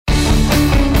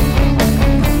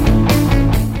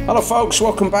Hello folks,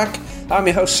 welcome back. I'm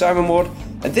your host Simon Ward,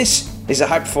 and this is the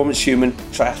High Performance Human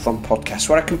Triathlon Podcast,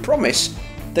 where I can promise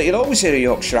that you'll always hear a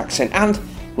Yorkshire accent and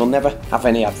we'll never have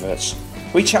any adverts.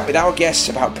 We chat with our guests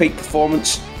about peak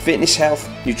performance, fitness, health,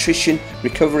 nutrition,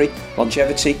 recovery,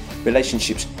 longevity,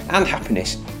 relationships and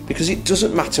happiness, because it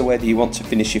doesn't matter whether you want to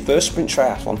finish your first sprint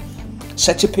triathlon,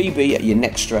 set a PB at your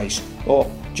next race,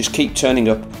 or just keep turning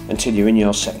up until you're in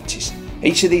your 70s.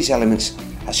 Each of these elements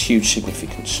has huge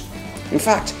significance. In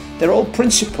fact, they're all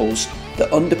principles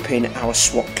that underpin our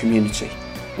SWAT community.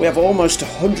 We have almost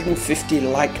 150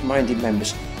 like-minded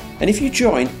members, and if you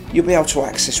join, you'll be able to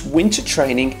access winter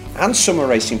training and summer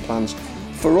racing plans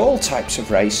for all types of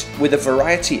race, with a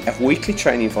variety of weekly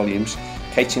training volumes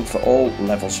catering for all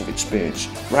levels of experience,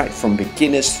 right from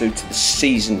beginners through to the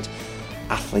seasoned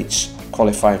athletes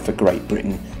qualifying for Great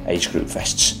Britain age group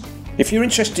vests. If you're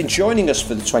interested in joining us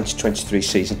for the 2023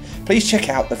 season, please check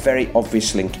out the very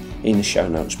obvious link in the show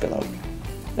notes below.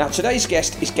 Now, today's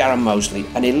guest is Garron Moseley,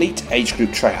 an elite age group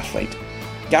triathlete.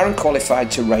 Garron qualified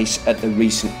to race at the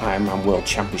recent Ironman World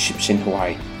Championships in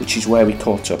Hawaii, which is where we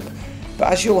caught up.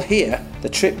 But as you'll hear, the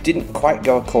trip didn't quite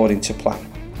go according to plan.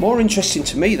 More interesting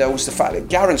to me though was the fact that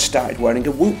Garron started wearing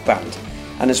a Whoop band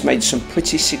and has made some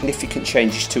pretty significant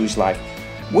changes to his life,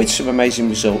 with some amazing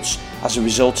results as a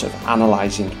result of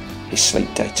analysing his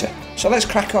sleep data. So let's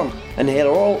crack on and hear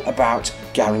all about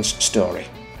Garron's story.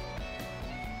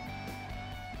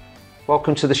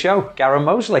 Welcome to the show, Garron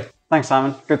Moseley. Thanks,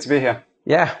 Simon. Good to be here.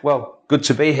 Yeah, well, good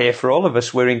to be here for all of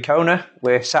us. We're in Kona.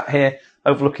 We're sat here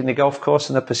overlooking the golf course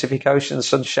and the Pacific Ocean. The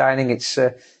sun's shining. It's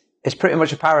pretty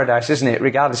much a paradise, isn't it?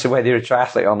 Regardless of whether you're a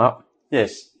triathlete or not.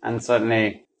 Yes, and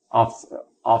certainly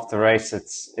after race,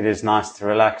 it is nice to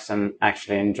relax and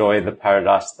actually enjoy the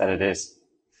paradise that it is.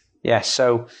 Yeah.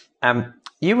 So,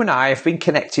 you and I have been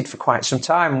connected for quite some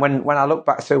time. When I look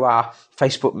back through our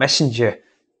Facebook Messenger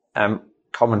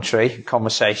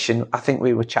conversation, I think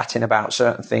we were chatting about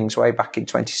certain things way back in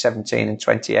 2017 and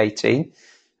 2018.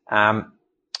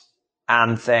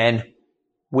 And then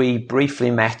we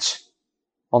briefly met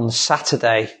on the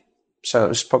Saturday, so it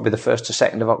was probably the 1st or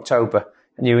 2nd of October,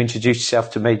 and you introduced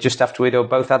yourself to me just after we'd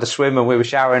both had a swim and we were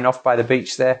showering off by the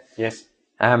beach there. Yes.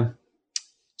 But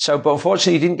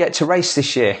unfortunately you didn't get to race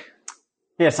this year.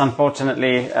 Yes,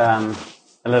 unfortunately, a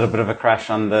little bit of a crash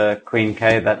on the Queen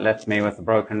K that left me with a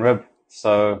broken rib.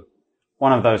 So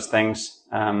one of those things.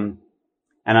 And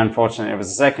unfortunately, it was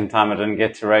the second time I didn't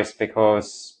get to race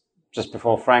because just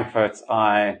before Frankfurt,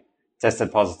 I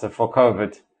tested positive for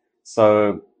COVID.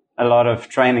 So a lot of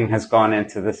training has gone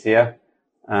into this year.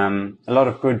 A lot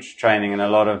of good training and a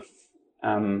lot of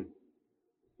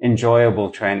enjoyable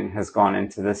training has gone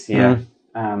into this year.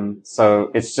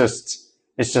 So it's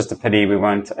just a pity we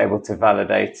weren't able to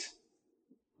validate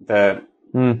the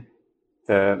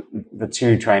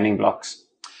two training blocks.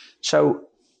 So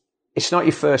it's not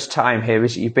your first time here,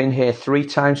 is it? You've been here 3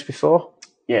 times before?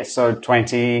 Yes, so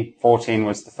 2014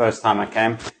 was the first time I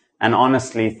came, and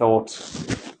honestly thought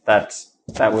that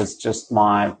was just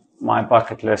my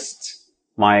bucket list,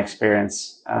 my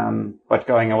experience. But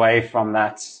going away from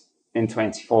that in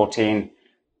 2014,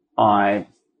 I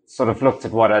sort of looked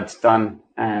at what I'd done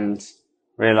and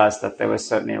realized that there was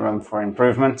certainly room for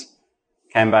improvement.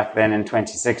 Came back then in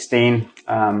 2016,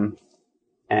 and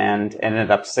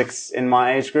ended up 6th in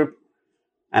my age group.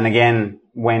 And again,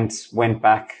 went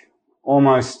back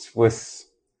almost with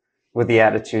the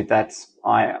attitude that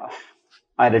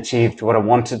I'd achieved what I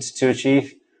wanted to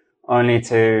achieve, only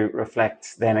to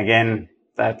reflect then again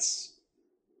that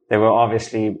there were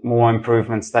obviously more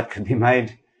improvements that could be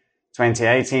made.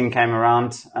 2018 came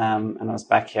around, and I was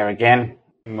back here again.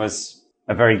 It was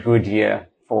a very good year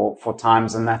for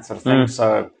times and that sort of thing.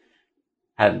 So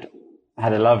had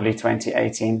a lovely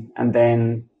 2018, and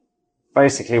then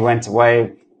basically went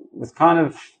away with kind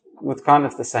of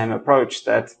the same approach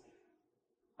that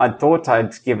I thought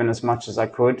I'd given as much as I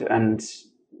could, and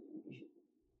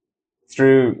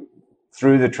through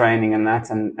the training and that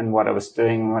and what I was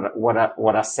doing,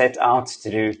 what I set out to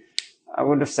do, I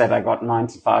would have said I got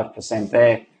 95%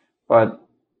 there. But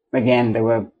again, there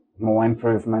were more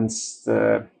improvements.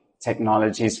 The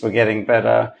technologies were getting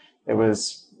better. There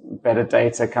was better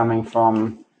data coming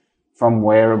from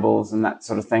wearables and that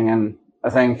sort of thing. And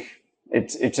I think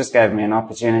it just gave me an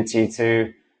opportunity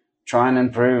to try and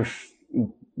improve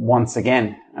once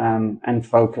again, and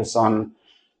focus on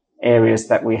areas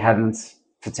that we hadn't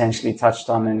potentially touched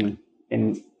on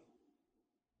in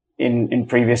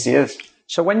previous years.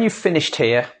 So when you finished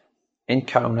here in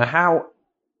Kona,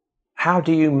 how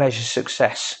do you measure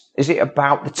success? Is it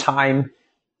about the time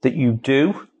that you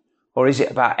do, or is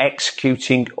it about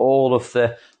executing all of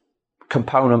the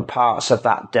component parts of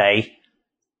that day,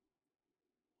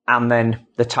 and then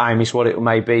the time is what it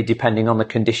may be depending on the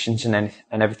conditions and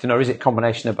everything, or is it a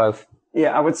combination of both?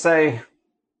 Yeah, I would say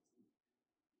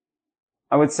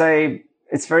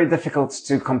it's very difficult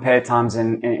to compare times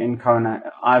in Kona.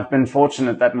 I've been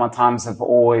fortunate that my times have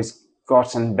always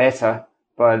gotten better,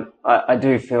 but I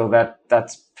do feel that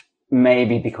that's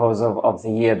maybe because of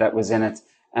the year that was in it.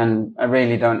 And I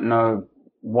really don't know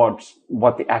what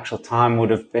the actual time would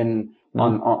have been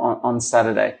on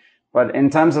Saturday. But in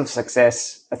terms of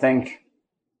success, I think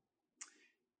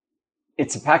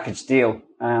it's a package deal.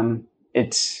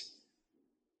 It's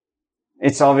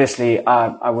obviously,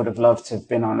 I would have loved to have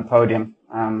been on a podium.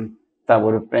 That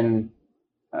would have been,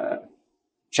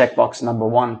 checkbox number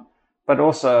one, but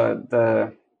also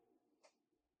the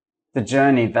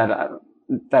journey that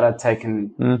I'd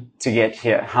taken to get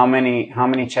here. How many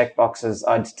checkboxes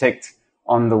I'd ticked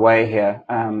on the way here.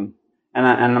 And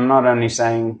I'm not only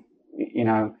saying,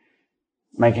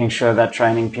 making sure that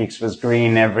Training Peaks was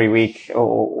green every week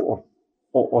or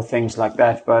things like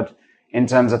that, but in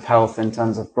terms of health, in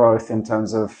terms of growth, in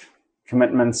terms of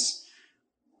commitments,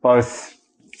 both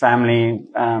family,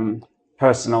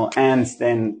 personal, and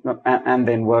then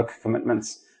work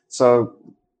commitments. So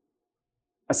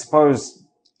I suppose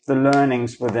the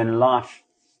learnings within life,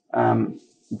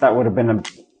 that would have been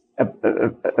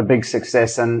a big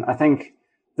success. And I think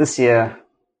this year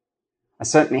I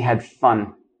certainly had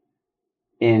fun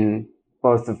in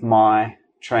both of my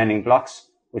training blocks,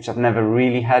 which I've never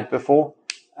really had before.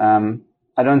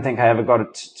 I don't think I ever got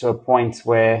it to a point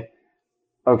where,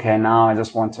 okay, now I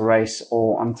just want to race,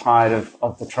 or I'm tired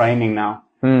of the training now,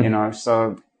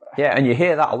 so. Yeah. And you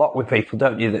hear that a lot with people,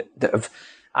 don't you? That have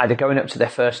either going up to their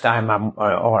first Ironman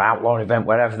or outlaw event,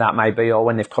 wherever that may be, or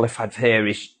when they've qualified for here,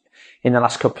 is in the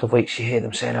last couple of weeks, you hear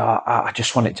them saying, "Oh, I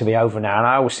just want it to be over now." And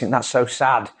I always think that's so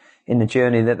sad in the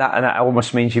journey that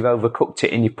almost means you've overcooked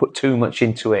it and you put too much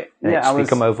into it. And it's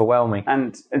become overwhelming.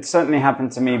 And it certainly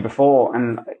happened to me before.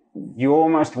 And you're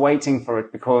almost waiting for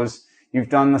it because you've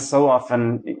done this so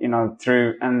often,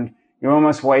 and you're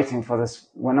almost waiting for this.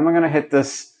 When am I going to hit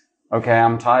this? Okay,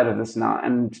 I'm tired of this now.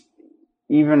 And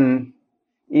even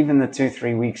the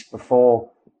 2-3 weeks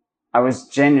before, I was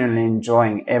genuinely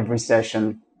enjoying every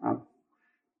session.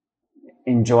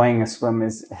 Enjoying a swim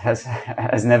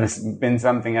has never been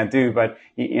something I do, but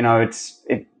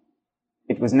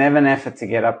it was never an effort to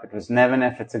get up. It was never an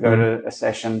effort to go to a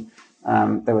session.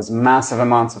 There was massive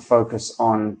amounts of focus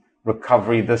on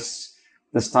recovery this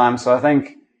time. So I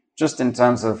think just in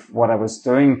terms of what I was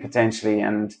doing potentially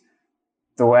and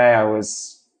the way I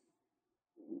was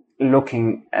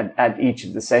looking at each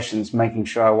of the sessions, making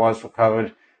sure I was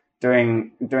recovered,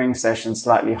 doing sessions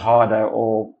slightly harder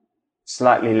or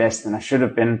slightly less than I should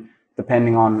have been,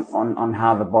 depending on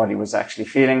how the body was actually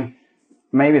feeling.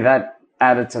 Maybe that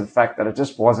added to the fact that I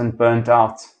just wasn't burnt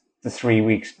out the 3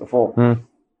 weeks before.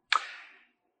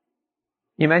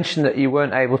 You mentioned that you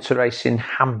weren't able to race in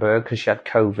Hamburg because you had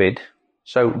COVID.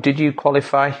 So did you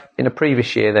qualify in a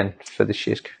previous year then for this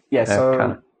year's? Yeah,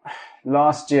 so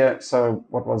last year,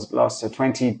 what was it last year?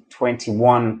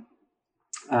 2021,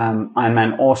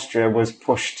 Ironman Austria was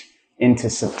pushed into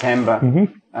September,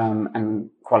 and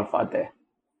qualified there.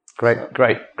 Great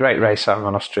race,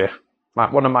 Ironman Austria.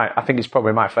 I think it's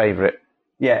probably my favourite.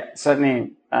 Yeah,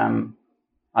 certainly.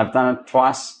 I've done it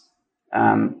twice,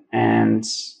 and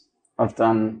I've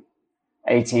done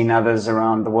 18 others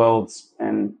around the world,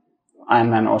 and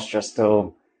Ironman Austria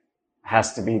still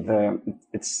has to be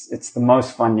it's the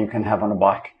most fun you can have on a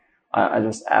bike. I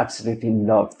just absolutely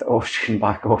love the Austrian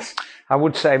bike course. I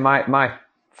would say my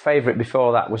favourite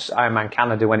before that was Ironman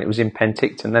Canada when it was in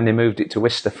Penticton. Then they moved it to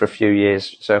Worcester for a few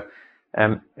years. So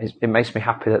it makes me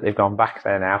happy that they've gone back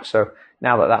there now. So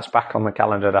now that that's back on the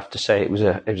calendar, I'd have to say it was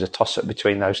a toss up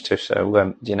between those two.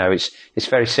 So it's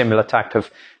very similar type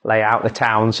of layout. The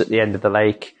town's at the end of the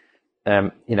lake.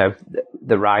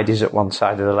 The ride is at one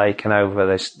side of the lake and over.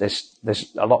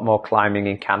 There's a lot more climbing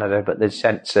in Canada, but the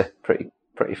descents are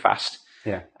pretty fast.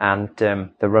 Yeah, and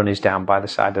the run is down by the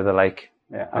side of the lake.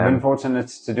 Yeah, I've been fortunate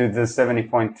to do the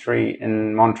 70.3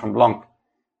 in Mont Tremblant.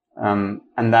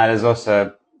 And that is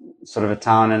also sort of a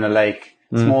town in a lake,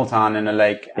 small town in a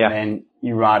lake. And then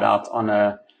you ride out on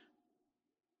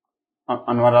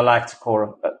what I like to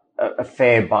call a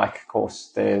fair bike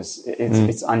course.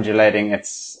 It's undulating.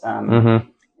 It's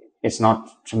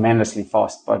not tremendously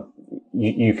fast, but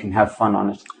you can have fun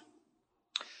on it.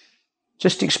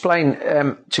 Just explain,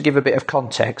 to give a bit of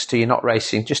context to you not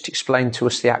racing, just explain to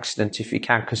us the accident if you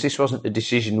can, because this wasn't a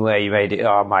decision where you made it,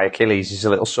 my Achilles is a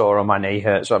little sore or my knee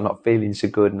hurts, so I'm not feeling so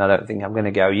good and I don't think I'm going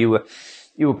to go. You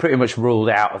you were pretty much ruled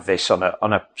out of this on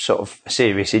a sort of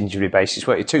serious injury basis.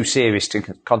 Weren't you? Too serious to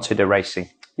consider racing?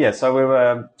 Yeah, so we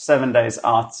were 7 days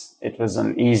out. It was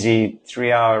an easy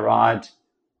 3-hour ride.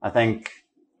 I think,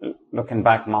 looking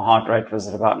back, my heart rate was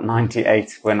at about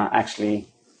 98 when I actually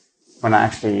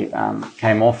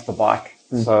came off the bike.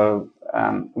 So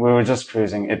we were just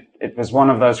cruising. It was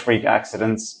one of those freak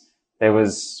accidents. There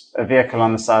was a vehicle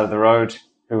on the side of the road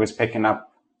who was picking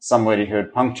up somebody who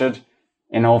had punctured.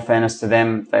 In all fairness to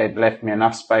them, they'd left me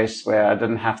enough space where I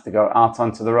didn't have to go out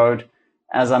onto the road.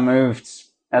 As I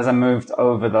moved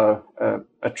over, though,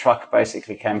 a truck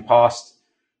basically came past.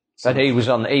 But he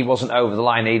wasn't over the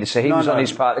line either. So he was on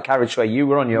his part of the carriageway. You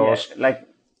were on yours. Yeah, like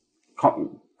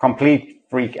complete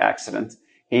freak accident.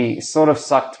 He sort of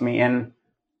sucked me in.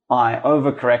 I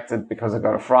overcorrected because I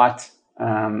got a fright.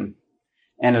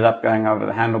 Ended up going over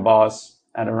the handlebars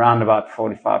at around about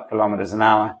 45 kilometers an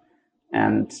hour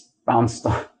and bounced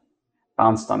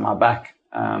on my back,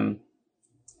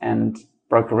 and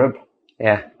broke a rib.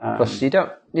 Yeah. Plus you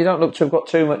don't look to have got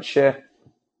too much,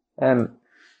 gravel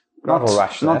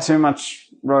rash there. Not too much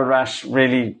road rash,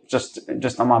 really just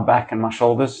on my back and my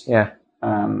shoulders. Yeah.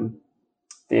 The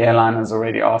airline has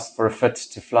already asked for a fit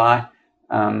to fly.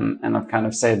 And I've kind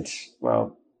of said,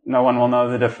 well, no one will know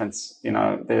the difference.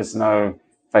 There's no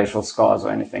facial scars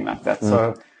or anything like that.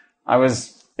 So I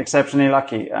was exceptionally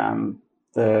lucky.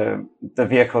 The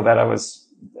vehicle that I was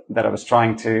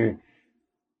trying to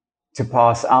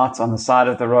pass out on the side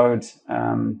of the road,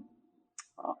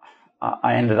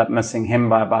 I ended up missing him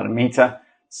by about a meter.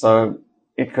 So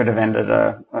it could have ended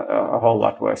a whole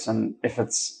lot worse. And if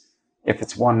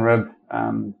it's one rib,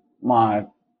 my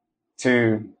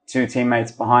two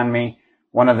teammates behind me,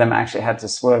 one of them actually had to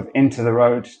swerve into the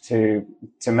road to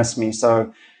miss me.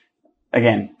 So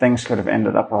again, things could have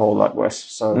ended up a whole lot worse.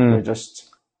 So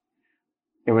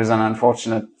it was an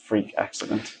unfortunate freak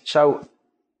accident. So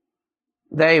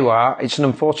there you are. It's an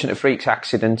unfortunate freak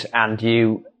accident, and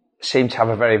you seem to have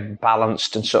a very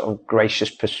balanced and sort of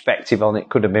gracious perspective on it.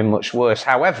 Could have been much worse.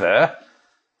 However,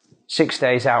 6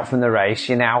 days out from the race,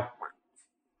 you're now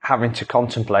having to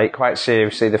contemplate quite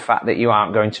seriously the fact that you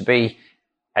aren't going to be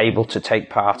able to take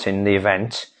part in the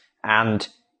event. And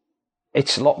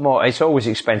it's always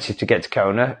expensive to get to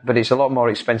Kona, but it's a lot more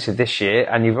expensive this year,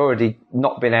 and you've already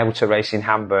not been able to race in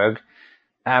Hamburg.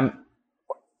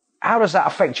 How does that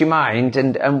affect your mind?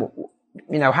 And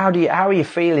how are you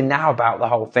feeling now about the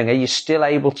whole thing? Are you still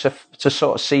able to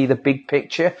sort of see the big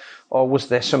picture, or was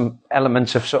there some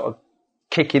element of sort of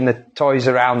kicking the toys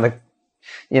around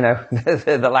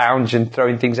the lounge and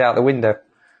throwing things out the window?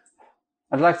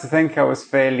 I'd like to think I was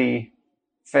fairly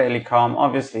calm.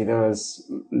 Obviously, there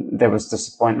was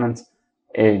disappointment.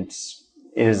 It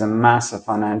is a massive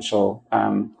financial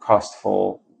cost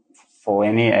for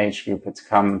any age grouper to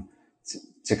come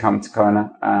to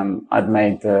Kona. I'd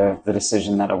made the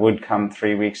decision that I would come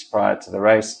 3 weeks prior to the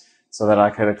race so that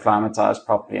I could acclimatize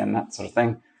properly and that sort of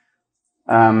thing.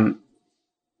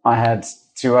 I had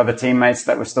 2 other teammates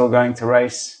that were still going to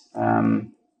race.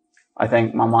 I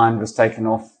think my mind was taken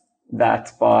off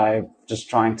that by just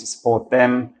trying to support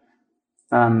them.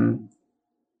 And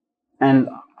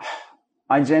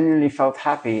I genuinely felt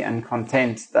happy and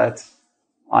content that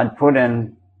I'd put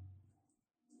in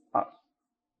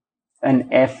an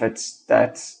effort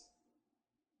that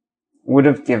would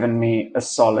have given me a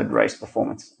solid race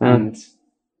performance. And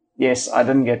yes, I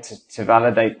didn't get to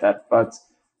validate that, but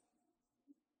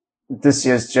this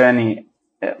year's journey,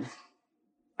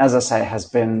 as I say, has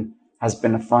been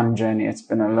a fun journey. It's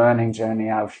been a learning journey.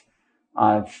 I've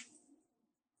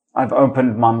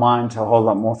opened my mind to a whole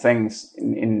lot more things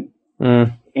in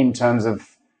terms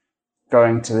of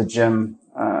going to the gym,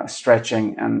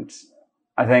 stretching, and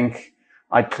I think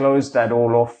I closed that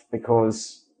all off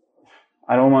because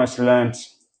I'd learned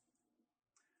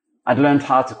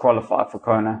how to qualify for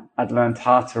Kona. I'd learned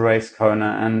how to race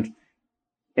Kona, and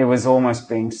it was almost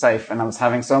being safe. And I was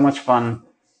having so much fun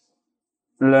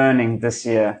learning this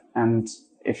year. And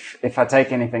if I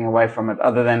take anything away from it,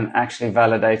 other than actually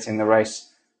validating the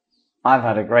race, I've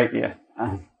had a great year.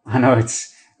 I know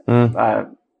I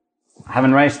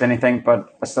haven't raced anything,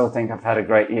 but I still think I've had a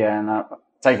great year. And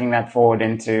taking that forward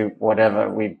into whatever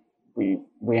we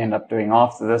end up doing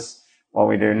after this, what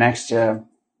we do next year,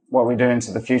 what we do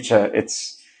into the future,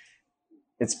 it's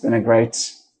been a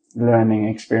great learning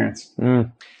experience. I mean,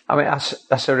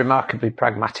 that's a remarkably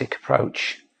pragmatic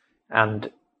approach,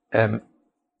 and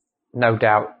no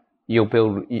doubt you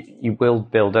will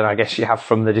build, and I guess you have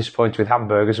from the disappointment with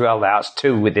Hamburg as well. That's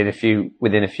 2 within a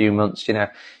few months. You know,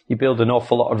 you build an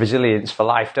awful lot of resilience for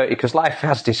life, don't you? Because life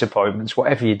has disappointments,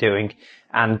 whatever you're doing,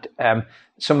 and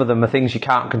some of them are things you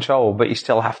can't control, but you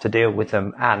still have to deal with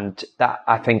them. And that,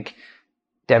 I think,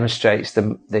 demonstrates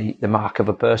the mark of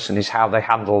a person is how they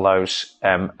handle those,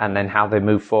 and then how they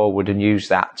move forward and use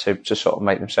that to sort of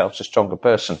make themselves a stronger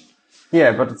person.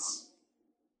 Yeah, but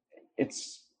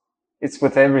it's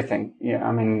with everything. Yeah,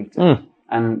 I mean,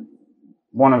 and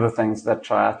one of the things that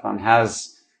triathlon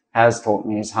has taught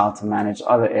me is how to manage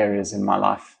other areas in my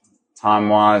life,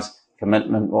 time-wise,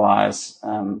 commitment-wise,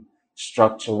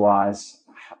 structure-wise,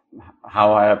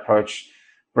 how I approach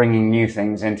bringing new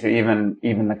things into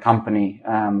even the company,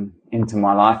 into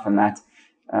my life, and that,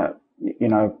 you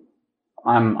know,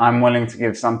 I'm willing to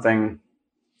give something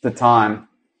the time.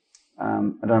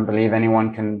 I don't believe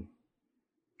anyone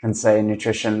can say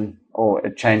nutrition or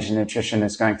a change in nutrition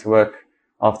is going to work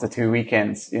after 2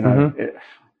 weekends. You know,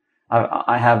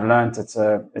 I have learned it's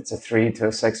a 3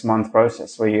 to 6 month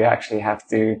process where you actually have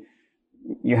to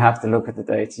look at the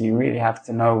data. You really have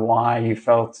to know why you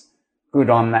felt good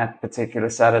on that particular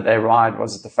Saturday ride.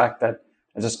 Was it the fact that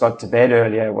I just got to bed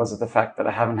earlier? Was it the fact that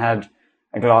I haven't had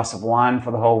a glass of wine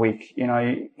for the whole week? You know,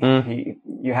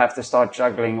 you have to start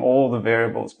juggling all the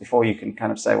variables before you can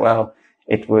kind of say, well,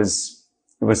 it was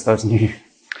those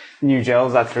new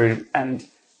gels I threw. And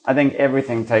I think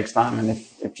everything takes time. And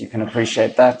if you can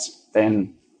appreciate that,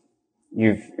 then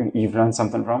you've learned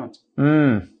something from it.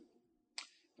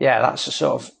 Yeah, that's a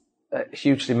sort of a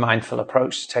hugely mindful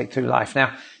approach to take through life.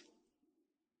 Now,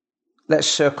 let's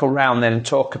circle round then and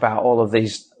talk about all of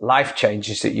these life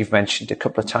changes that you've mentioned a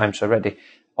couple of times already.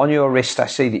 On your wrist, I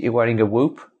see that you're wearing a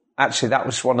Whoop. Actually, that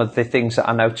was one of the things that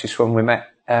I noticed when we met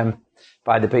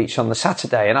by the beach on the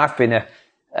Saturday. And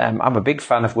I'm a big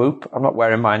fan of Whoop. I'm not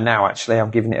wearing mine now, actually. I'm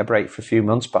giving it a break for a few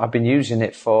months, but I've been using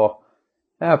it for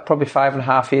probably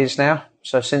 5.5 years now.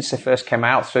 So since they first came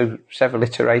out, through several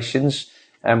iterations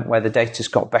where the data's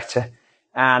got better.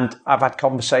 And I've had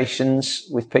conversations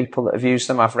with people that have used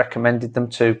them. I've recommended them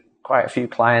to quite a few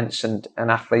clients and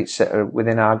athletes that are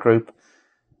within our group.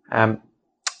 And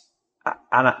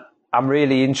I'm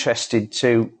really interested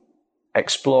to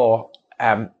explore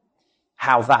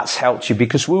how that's helped you,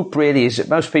 because Whoop really is,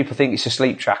 most people think it's a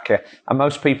sleep tracker, and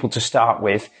most people, to start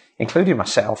with, including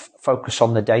myself, focus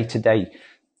on the day-to-day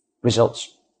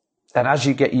results. And as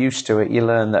you get used to it, you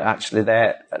learn that actually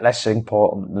they're less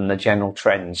important than the general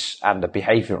trends and the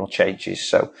behavioural changes.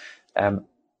 So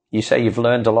you say you've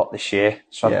learned a lot this year.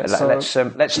 So, yeah,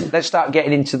 let's start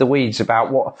getting into the weeds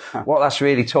about what that's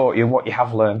really taught you and what you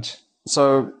have learned.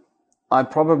 So I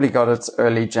probably got it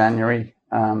early January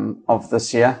of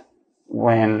this year,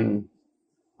 when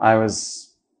I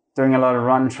was doing a lot of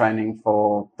run training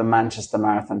for the Manchester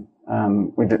Marathon.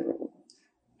 We did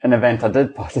an event I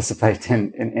did participate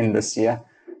in this year.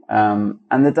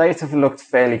 And the data looked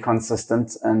fairly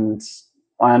consistent, and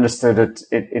I understood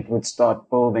it would start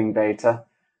building data.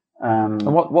 And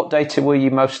what data were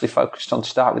you mostly focused on to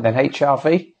start with then?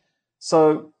 HRV?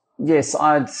 So yes,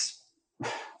 I'd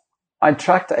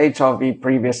tracked HRV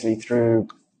previously through,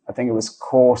 I think it was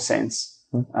Core Sense.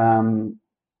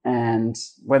 And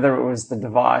whether it was the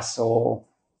device or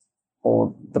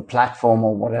the platform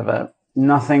or whatever,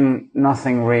 nothing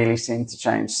really seemed to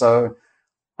change. So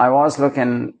I was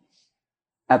looking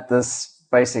at this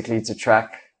basically to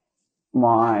track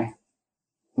my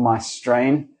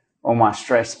strain or my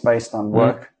stress based on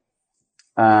work.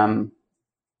 So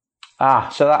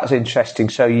that's interesting.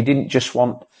 So you didn't just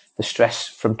want the stress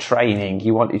from training,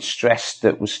 you wanted stress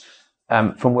that was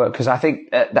from work, because I think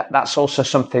that's also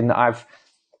something that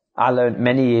I learned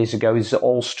many years ago, is that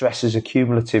all stress is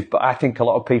accumulative, but I think a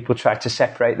lot of people try to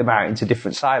separate them out into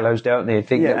different silos, don't they? And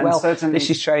think that, well, this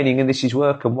is training and this is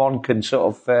work, and one can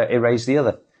sort of erase the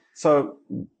other. So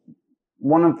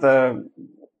one of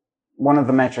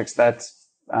the metrics that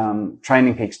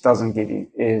Training Peaks doesn't give you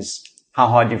is how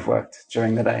hard you've worked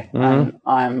during the day. And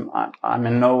I'm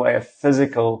in no way a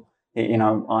physical,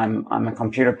 I'm a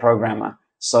computer programmer,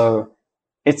 so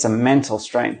it's a mental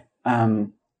strain.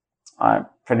 I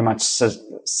pretty much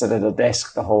sit at a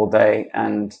desk the whole day,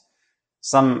 and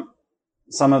some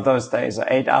of those days are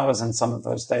 8 hours and some of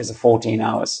those days are 14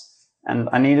 hours. And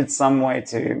I needed some way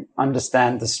to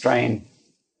understand the strain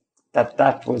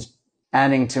that was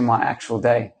adding to my actual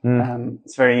day.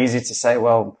 It's very easy to say,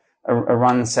 well, a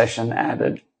run session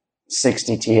added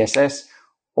 60 TSS,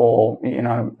 or,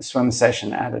 a swim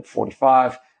session added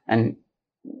 45, and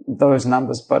those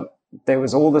numbers. But there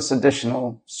was all this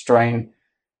additional strain.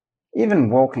 Even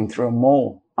walking through a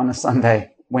mall on a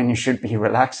Sunday when you should be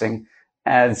relaxing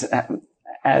adds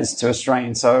to a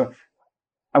strain. So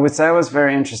I would say I was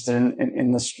very interested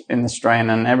in the strain,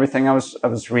 and everything I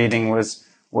was reading was,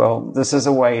 well, this is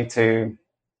a way to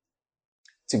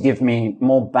give me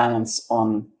more balance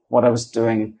on what I was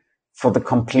doing for the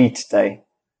complete day.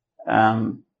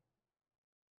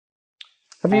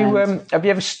 Have you ever?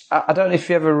 I don't know if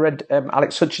you ever read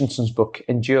Alex Hutchinson's book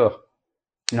Endure.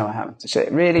 No, I haven't. It's a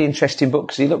really interesting book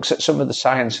because he looks at some of the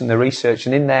science and the research,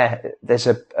 and in there's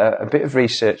a bit of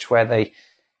research where they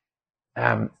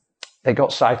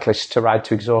got cyclists to ride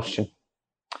to exhaustion,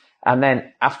 and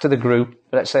then after the group,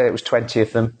 let's say it was 20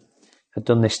 of them, had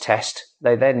done this test,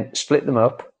 they then split them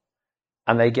up,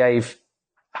 and they gave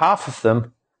half of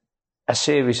them a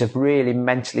series of really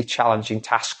mentally challenging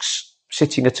tasks,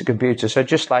 sitting at a computer, so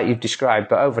just like you've described,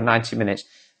 but over 90 minutes,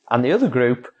 and the other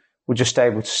group were just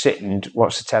able to sit and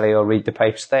watch the telly or read the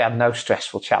papers. They had no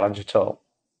stressful challenge at all.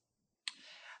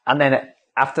 And then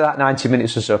after that 90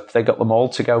 minutes was up, they got them all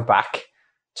to go back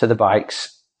to the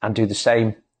bikes and do the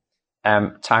same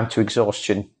time to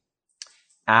exhaustion.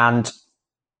 And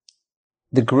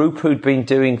the group who'd been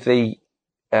doing the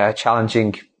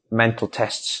challenging mental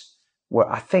tests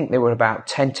I think they were about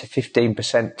 10 to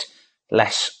 15%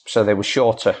 less, so they were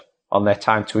shorter on their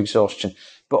time to exhaustion.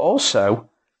 But also,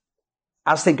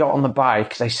 as they got on the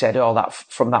bike, they said,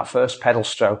 from that first pedal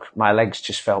stroke, my legs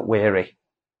just felt weary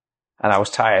and I was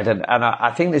tired. And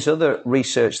I think there's other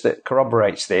research that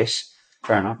corroborates this.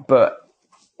 Fair enough. But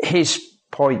his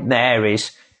point there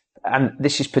is, and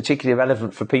this is particularly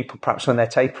relevant for people perhaps when they're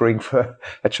tapering for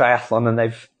a triathlon and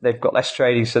they've got less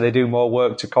training, so they do more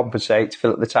work to compensate, to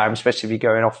fill up the time, especially if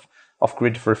you're going off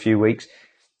grid for a few weeks,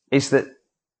 is that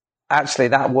actually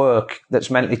that work that's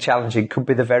mentally challenging could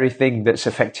be the very thing that's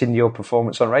affecting your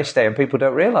performance on race day, and people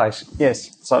don't realise.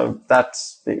 Yes, so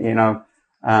that's,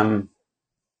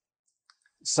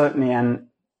 certainly. And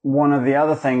one of the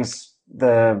other things,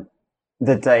 the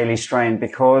daily strain,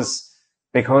 because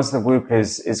the Whoop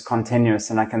is continuous,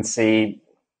 and I can see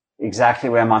exactly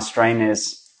where my strain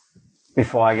is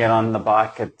before I get on the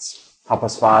bike at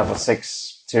 5:30 or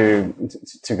 6 to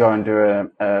go and do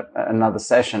another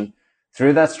session.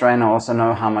 Through that strain, I also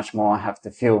know how much more I have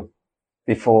to fuel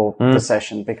before the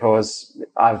session, because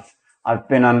I've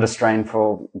been under strain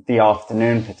for the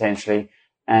afternoon potentially,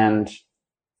 and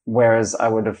whereas I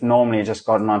would have normally just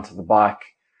gotten onto the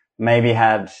bike, maybe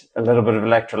had a little bit of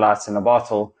electrolytes in a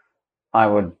bottle, I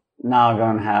would now go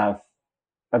and have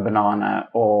a banana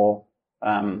or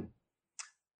an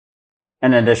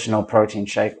additional protein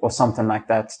shake or something like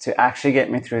that to actually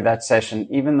get me through that session.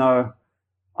 Even though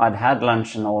I'd had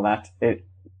lunch and all that,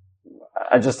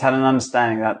 I just had an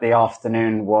understanding that the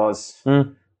afternoon was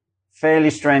fairly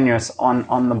strenuous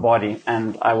on the body,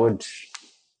 and I would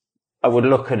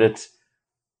look at it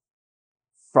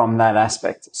from that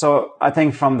aspect. So I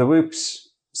think from the Whoop's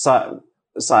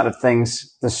side of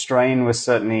things, the strain was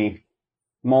certainly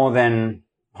more than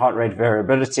heart rate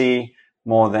variability,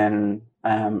 more than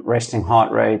resting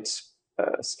heart rate,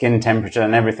 skin temperature,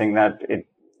 and everything that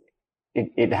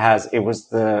it has. It was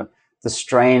the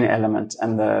strain element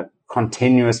and the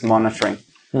continuous monitoring.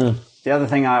 The other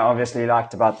thing I obviously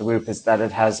liked about the Whoop is that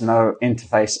it has no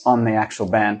interface on the actual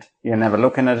band. You're never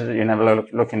looking at it. You're never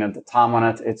looking at the time on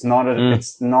it. It's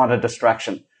not a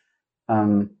distraction.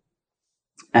 And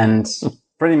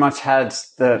pretty much had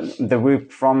the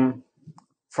Whoop from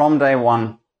day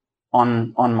one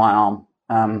on my arm.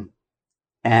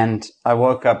 And I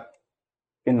woke up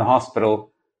in the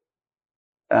hospital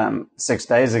 6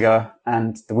 days ago,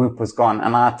 and the Whoop was gone.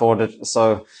 And I thought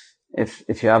so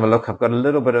if you have a look, I've got a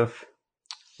little bit of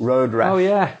road rash. Oh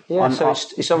yeah. So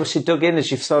it's obviously dug in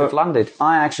as you've landed.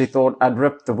 I actually thought I'd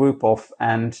ripped the Whoop off,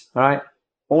 and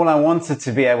all I wanted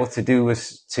to be able to do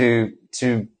was to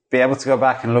be able to go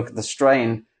back and look at the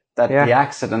strain that the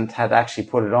accident had actually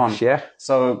put it on. Yeah.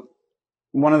 So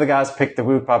one of the guys picked the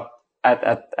Whoop up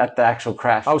at the actual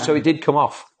crash. Oh, so it did come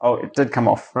off. Oh, it did come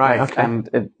off. Right. Okay.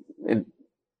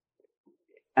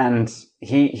 And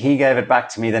he gave it back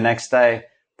to me the next day,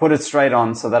 put it straight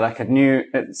on so that I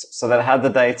had the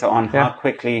data on how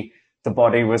quickly the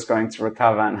body was going to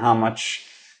recover and how much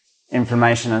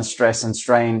inflammation and stress and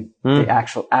strain the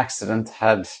actual accident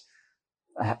had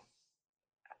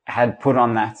put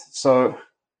on that. So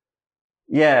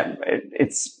yeah,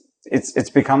 it's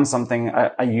become something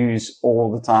I use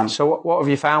all the time. So what have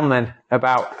you found then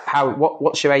about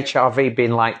what's your HRV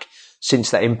been like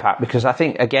since that impact? Because I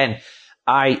think, again,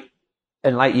 and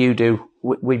like you do,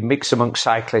 we mix amongst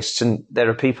cyclists, and there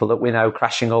are people that we know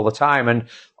crashing all the time, and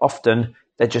often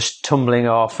they're just tumbling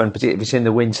off, and particularly if it's in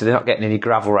the winter, they're not getting any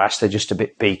gravel rash, they're just a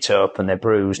bit beat up and they're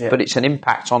bruised. Yeah. But it's an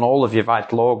impact on all of your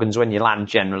vital organs when you land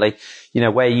generally. You know,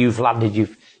 where you've landed,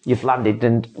 you've landed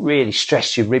and really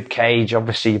stressed your rib cage.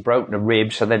 Obviously, you've broken a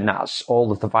rib, so then that's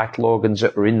all of the vital organs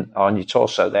that are on your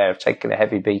torso there have taken a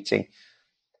heavy beating.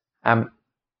 And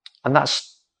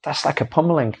that's like a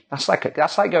pummeling. That's like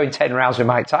going 10 rounds with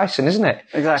Mike Tyson, isn't it?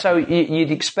 Exactly. So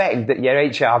you'd expect that your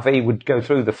HRV would go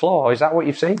through the floor. Is that what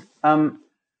you've seen?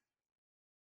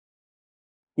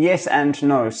 Yes and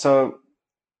no. So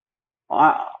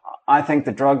I think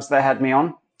the drugs they had me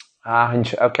on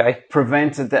okay,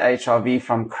 prevented the HRV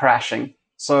from crashing.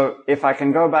 So if I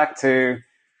can go back to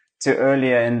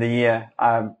earlier in the year,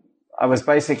 I was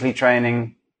basically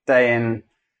training day in,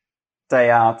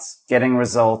 day out, getting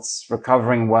results,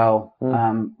 recovering well.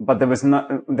 But there was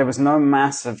no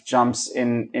massive jumps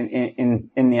in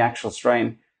the actual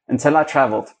strain until I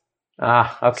traveled.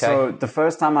 Okay. So the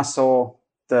first time I saw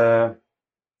a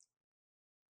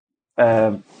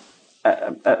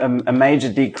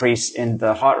major decrease in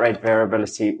the heart rate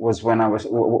variability was when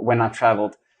I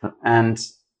traveled, and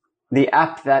the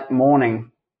app that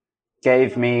morning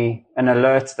gave me an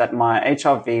alert that my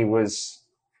HRV was,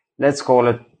 let's call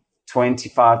it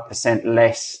 25%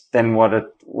 less than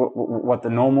what the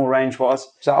normal range was.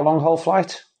 Is that a long haul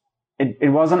flight?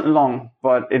 It wasn't long,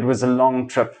 but it was a long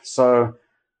trip. So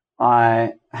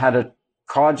I had a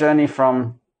car journey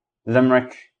from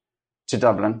Limerick to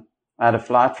Dublin. I had a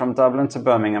flight from Dublin to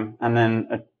Birmingham, and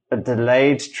then a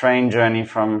delayed train journey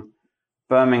from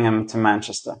Birmingham to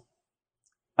Manchester.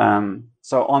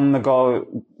 So on the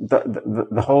go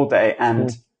the whole day, and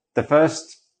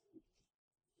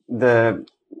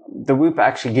the Whoop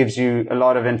actually gives you a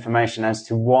lot of information as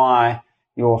to why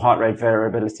your heart rate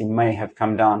variability may have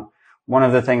come down. One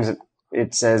of the things that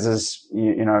it says is,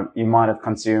 you might have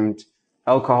consumed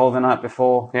alcohol the night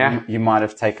before. Yeah. You might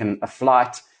have taken a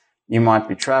flight. You might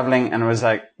be traveling. And it was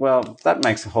like, well, that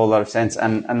makes a whole lot of sense.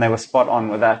 And they were spot on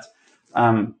with that.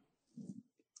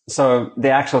 So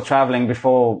the actual traveling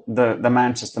before the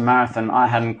Manchester Marathon, I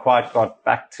hadn't quite got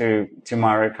back to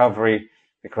my recovery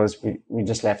because we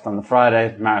just left on the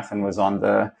Friday. The marathon was on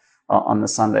the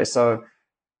Sunday. So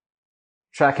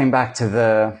tracking back to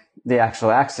the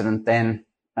actual accident, then,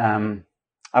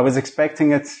 I was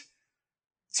expecting it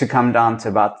to come down to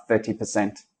about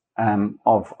 30%,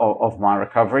 of my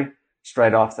recovery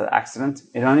straight after the accident.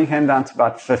 It only came down to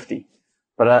about 50,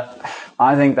 but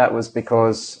I think that was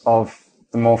because of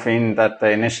the morphine that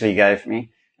they initially gave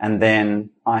me. And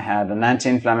then I had an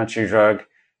anti-inflammatory drug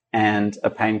and a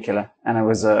painkiller, and it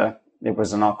was a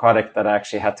narcotic that I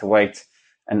actually had to wait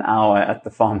an hour at the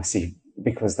pharmacy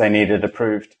because they needed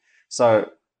approved.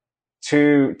 So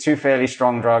two fairly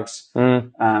strong drugs.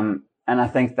 And I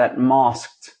think that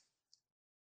masked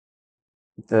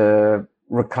the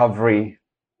recovery,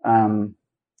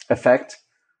 effect.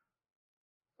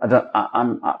 I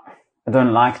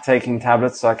don't like taking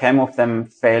tablets, so I came off them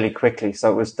fairly quickly.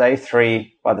 So it was day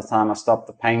 3 by the time I stopped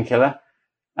the painkiller,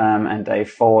 and day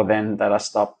 4 then that I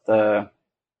stopped the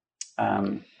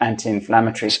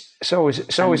anti-inflammatory. It's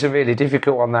always a really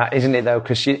difficult one, that, isn't it, though?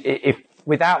 Because if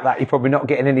without that, you're probably not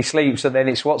getting any sleep. So then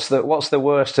it's what's the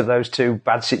worst of those two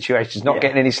bad situations? Not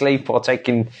getting any sleep or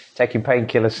taking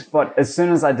painkillers. But as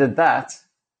soon as I did that,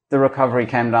 the recovery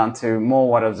came down to more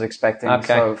what I was expecting. Okay.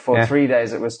 So for 3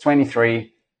 days, it was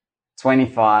 23,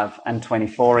 25, and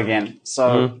 24 again.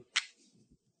 So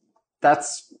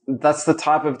that's the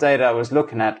type of data I was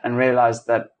looking at, and realized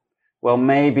that, well,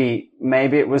 maybe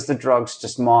it was the drugs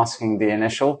just masking the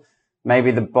initial.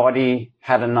 Maybe the body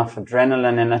had enough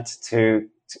adrenaline in it to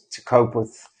cope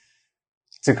with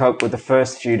the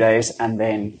first few days, and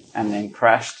then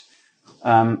crashed.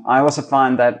 I also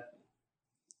find that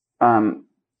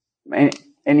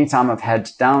anytime I've had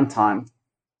downtime,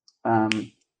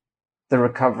 the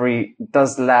recovery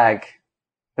does lag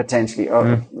potentially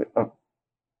over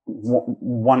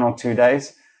 1 or 2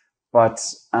 days, but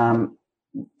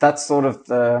that's sort of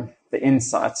the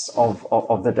insights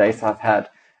of the data I've had.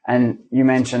 And you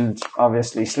mentioned,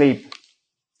 obviously, sleep.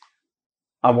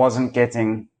 I wasn't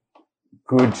getting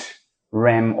good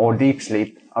REM or deep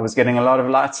sleep. I was getting a lot of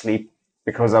light sleep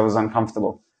because I was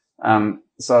uncomfortable.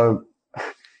 So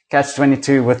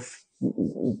catch-22 with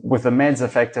the meds,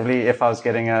 effectively, if I was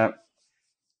getting an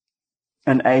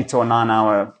 8 or 9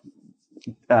 hour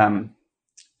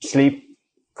sleep,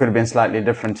 could have been slightly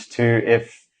different to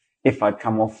if I'd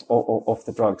come off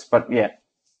the drugs. But yeah.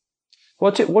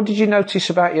 What did you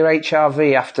notice about your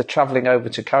HRV after travelling over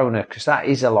to Kona? Because that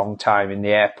is a long time in the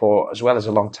airport, as well as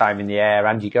a long time in the air,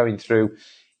 and you're going through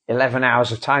 11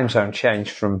 hours of time zone change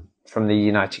from from the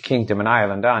United Kingdom and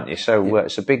Ireland, aren't you? So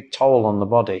it's a big toll on the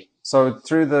body. So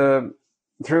through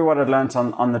what I learned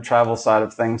on the travel side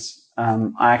of things,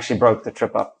 I actually broke the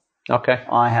trip up. Okay.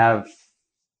 I have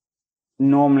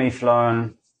normally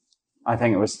flown, I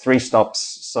think it was 3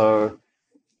 stops. 3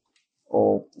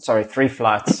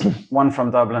 flights, one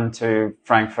from Dublin to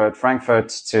Frankfurt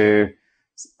to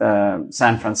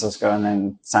San Francisco, and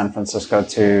then San Francisco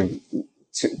to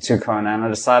Kona. And I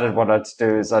decided what I'd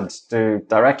do is I'd do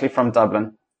directly from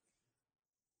Dublin.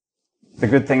 The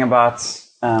good thing about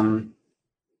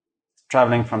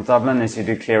traveling from Dublin is you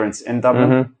do clearance in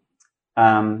Dublin.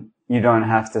 Mm-hmm. You don't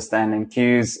have to stand in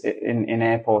queues in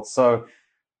airports. So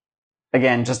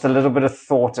again, just a little bit of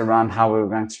thought around how we were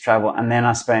going to travel. And then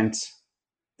I spent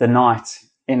the night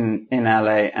in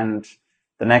LA, and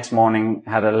the next morning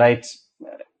had a late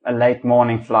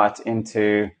morning flight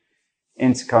into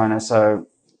Kona. So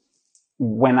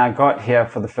when I got here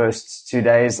for the first 2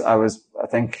 days, I was, I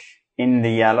think, in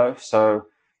the yellow. So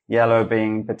yellow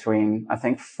being between, I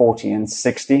think, 40 and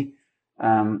 60.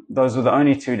 Those were the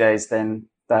only 2 days then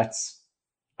that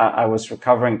I was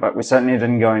recovering, but we certainly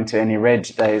didn't go into any red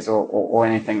days or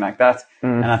anything like that.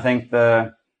 And I think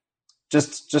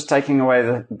just taking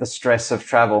away the stress of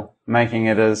travel, making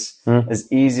it as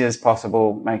easy as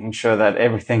possible, making sure that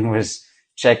everything was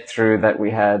checked through, that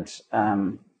we had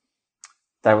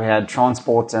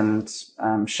transport and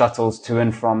shuttles to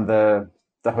and from the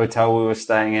hotel we were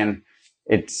staying in.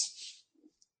 It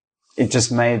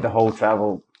just made the whole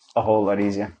travel a whole lot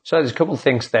easier. So there's a couple of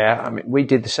things there. I mean, we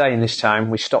did the same this time.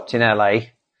 We stopped in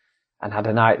LA and had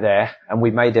a night there, and we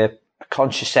made a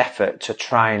conscious effort to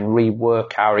try and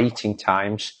rework our eating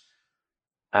times,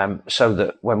 so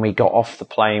that when we got off the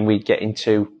plane, we'd get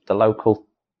into the local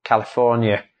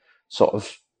California sort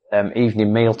of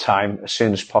evening meal time as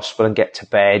soon as possible and get to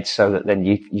bed, so that then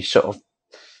you sort of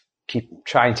keep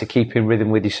trying to keep in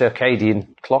rhythm with your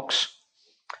circadian clocks.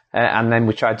 And then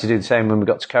we tried to do the same when we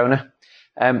got to Kona.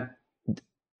 And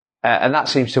that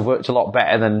seems to have worked a lot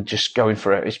better than just going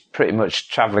for it. It's pretty much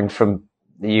traveling from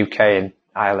the UK and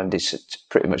Ireland. It's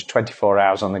pretty much 24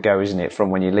 hours on the go, isn't it?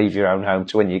 From when you leave your own home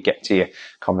to when you get to your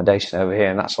accommodation over here.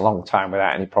 And that's a long time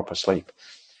without any proper sleep.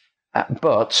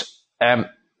 But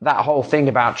that whole thing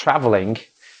about traveling,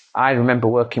 I remember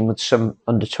working with some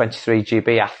under 23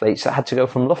 GB athletes that had to go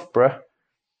from Loughborough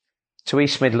to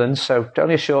East Midlands, so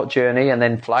only a short journey, and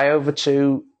then fly over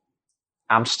to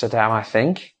Amsterdam, I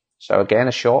think. So again,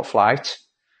 a short flight,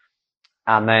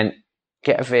 and then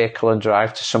get a vehicle and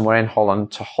drive to somewhere in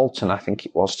Holland, to Halton, I think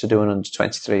it was, to do an under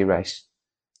 23 race.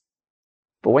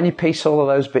 But when you piece all of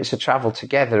those bits of travel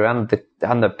together, and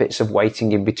the bits of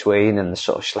waiting in between, and the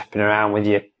sort of schlepping around with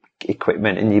your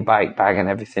equipment and your bike bag and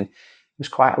everything, it was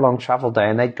quite a long travel day.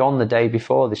 And they'd gone the day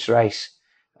before this race,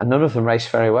 and none of them raced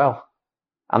very well.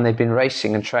 And they'd been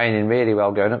racing and training really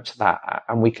well going up to that.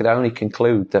 And we could only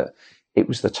conclude that it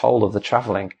was the toll of the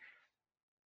travelling.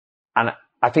 And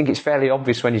I think it's fairly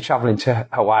obvious when you're travelling to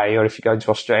Hawaii, or if you're going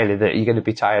to Australia, that you're going to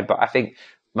be tired. But I think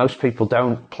most people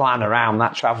don't plan around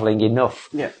that travelling enough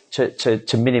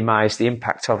to minimise the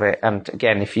impact of it. And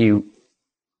again, if you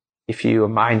are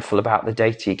mindful about the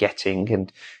data you're getting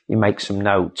and you make some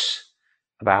notes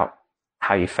about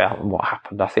how you felt and what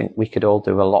happened, I think we could all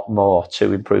do a lot more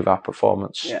to improve our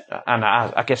performance. Yeah. And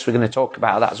I guess we're going to talk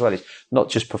about that as well. It's not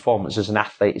just performance as an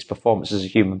athlete, it's performance as a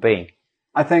human being.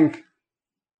 I think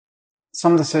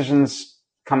some decisions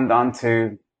come down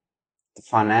to the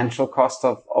financial cost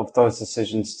of those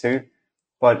decisions too.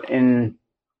 But in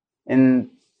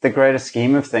the greater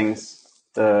scheme of things,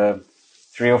 the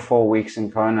 3 or 4 weeks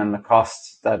in Kona and the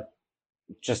cost that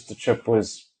just the trip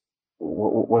was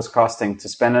costing, to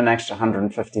spend an extra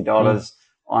 $150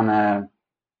 on a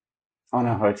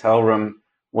hotel room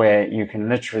where you can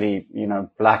literally,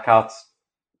 blackout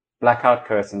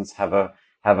curtains, have a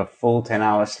full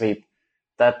 10-hour sleep.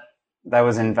 That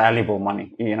was invaluable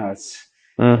money.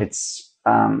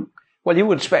 Well, you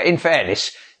would spend, in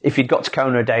fairness, if you'd got to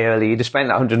Kona a day early, you'd have spent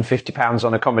that £150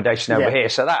 on accommodation over here.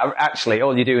 So that actually,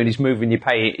 all you're doing is moving your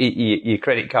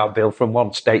credit card bill from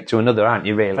one state to another, aren't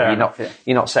you? Really,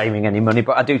 you're not saving any money.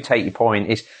 But I do take your point.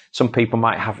 Is some people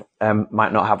might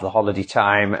not have the holiday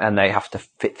time, and they have to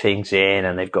fit things in,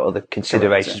 and they've got other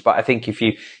considerations. Correct, yeah. But I think if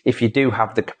you do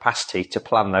have the capacity to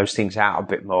plan those things out a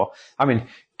bit more, I mean,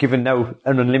 given an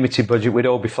unlimited budget, we'd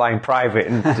all be flying private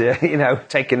and,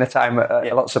 taking the time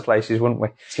at lots of places, wouldn't we?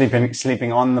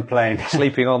 Sleeping on the plane.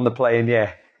 Sleeping on the plane,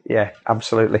 yeah. Yeah,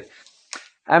 absolutely.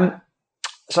 So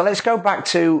let's go back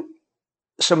to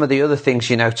some of the other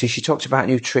things you noticed. You talked about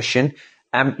nutrition.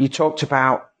 You talked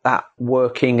about that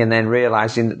working and then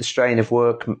realizing that the strain of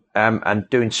work and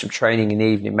doing some training in the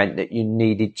evening meant that you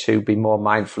needed to be more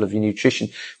mindful of your nutrition.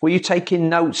 Were you taking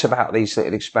notes about these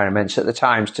little experiments at the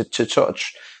times to sort of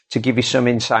to give you some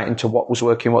insight into what was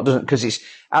working, what doesn't? Because it's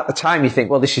at the time you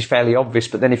think, well, this is fairly obvious,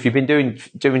 but then if you've been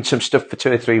doing some stuff for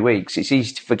 2 or 3 weeks, it's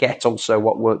easy to forget also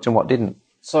what worked and what didn't.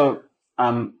 So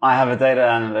I have a data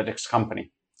analytics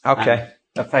company. Okay.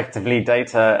 Effectively,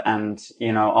 data and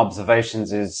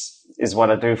observations is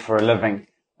what I do for a living.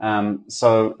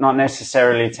 So not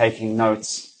necessarily taking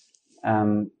notes.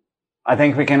 I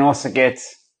think we can also get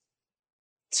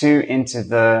too into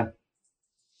the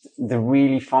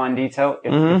really fine detail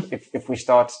if we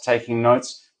start taking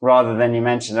notes, rather than, you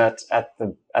mentioned that at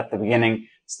the beginning,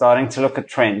 starting to look at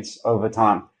trends over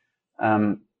time.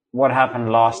 What happened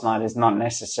last night is not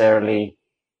necessarily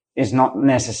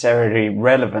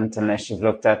relevant unless you've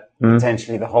looked at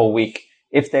potentially the whole week.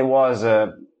 If there was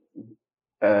a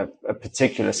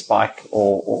particular spike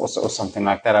or something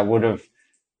like that, I would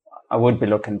be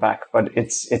looking back, but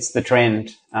it's the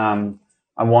trend.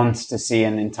 I want to see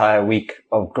an entire week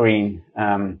of green.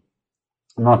 I'm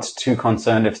not too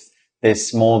concerned if there's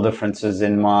small differences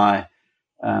in my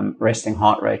resting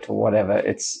heart rate or whatever.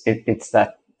 It's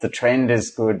that the trend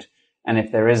is good, and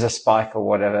if there is a spike or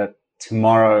whatever,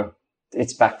 tomorrow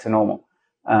it's back to normal.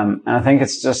 And I think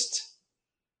it's just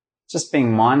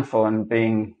being mindful and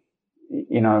being,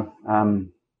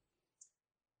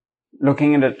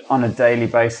 looking at it on a daily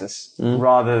basis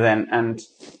rather than, and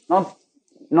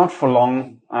not for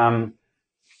long,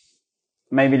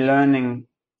 maybe learning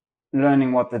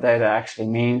what the data actually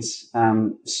means,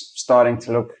 starting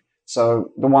to look.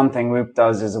 So the one thing Whoop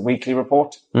does is a weekly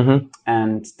report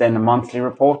and then a monthly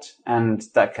report, and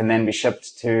that can then be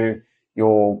shipped to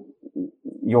your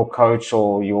coach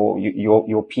or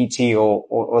your PT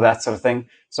or that sort of thing.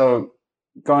 So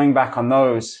going back on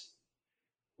those,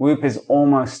 Whoop is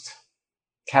almost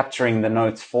capturing the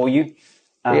notes for you.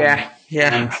 Yeah.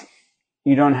 And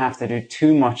you don't have to do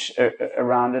too much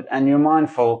around it, and you're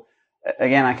mindful.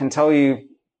 Again, I can tell you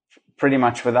pretty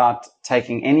much without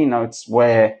taking any notes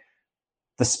where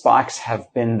the spikes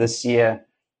have been this year,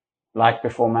 like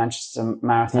before Manchester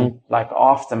Marathon, like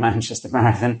after Manchester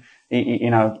Marathon,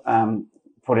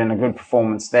 put in a good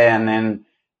performance there. And then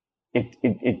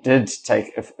it did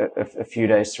take a few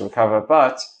days to recover.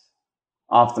 But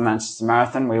after Manchester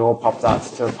Marathon, we all popped out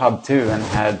to a pub too and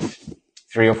had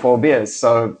 3 or 4 beers.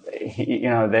 So,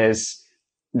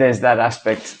 there's that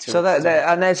aspect to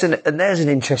it. There's an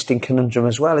interesting conundrum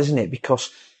as well, isn't it? Because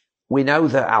we know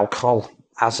that alcohol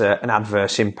has an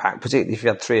adverse impact, particularly if you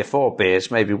had 3 or 4 beers,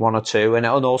 maybe 1 or 2. And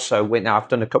also, now I've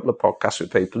done a couple of podcasts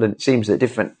with people, and it seems that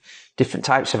different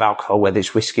types of alcohol, whether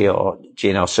it's whiskey or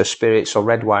gin, so spirits or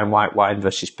red wine, white wine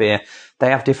versus beer, they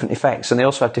have different effects, and they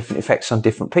also have different effects on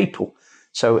different people.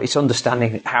 So it's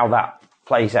understanding how that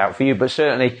plays out for you. But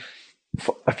certainly,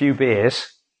 for a few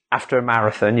beers after a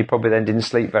marathon, you probably then didn't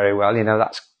sleep very well.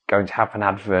 That's going to have an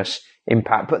adverse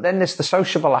impact. But then there's the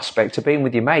sociable aspect of being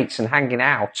with your mates and hanging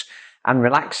out and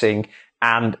relaxing.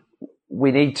 And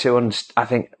we need to, I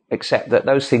think, accept that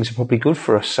those things are probably good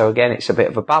for us. So again, it's a bit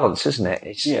of a balance, isn't it?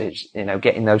 It's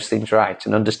getting those things right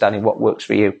and understanding what works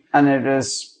for you. And it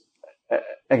is,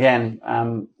 again,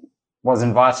 was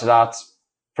invited out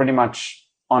pretty much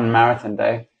on marathon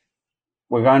day.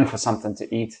 We're going for something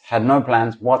to eat. Had no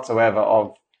plans whatsoever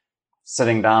of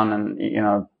sitting down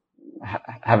and,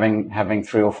 having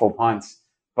 3 or 4 pints.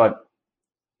 But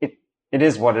it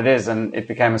is what it is, and it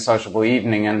became a sociable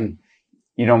evening, and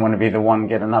you don't want to be the one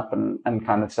getting up and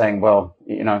kind of saying, well,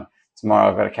 tomorrow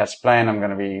I've got to catch a plane, I'm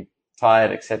going to be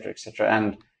tired, etc., etc.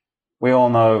 And we all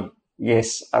know,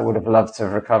 yes, I would have loved to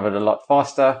have recovered a lot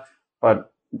faster,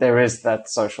 but there is that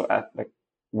social aspect.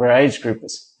 We're age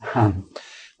groupers.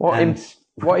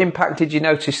 What impact did you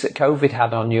notice that COVID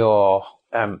had on your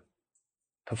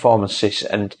performances?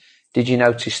 And did you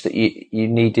notice that you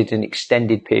needed an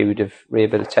extended period of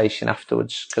rehabilitation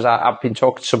afterwards? Because I've been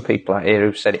talking to some people out here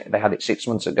who've said they had it 6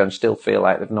 months ago and still feel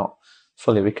like they've not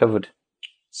fully recovered.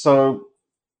 So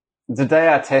the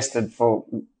day I tested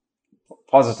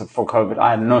positive for COVID,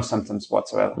 I had no symptoms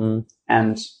whatsoever.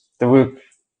 And the Whoop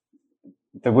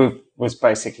was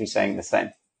basically saying the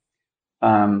same.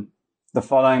 The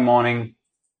following morning,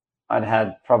 I'd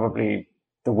had probably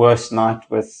the worst night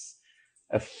with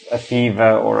a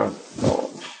fever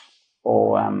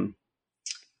or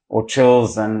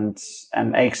chills and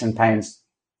aches and pains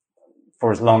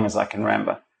for as long as I can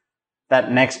remember.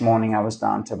 That next morning, I was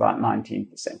down to about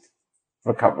 19%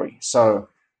 recovery. So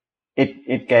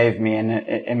it gave me an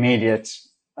immediate,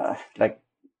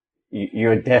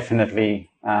 you're definitely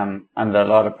under a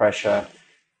lot of pressure.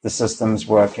 the system's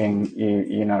working,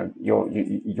 you know,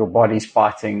 your body's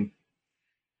fighting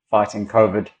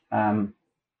COVID. And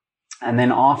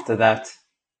then after that,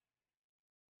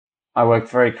 I worked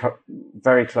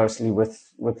very closely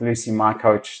with Lucy, my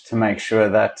coach, to make sure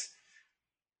that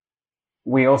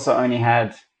we also only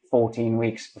had 14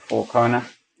 weeks before Kona.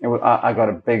 I got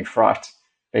a big fright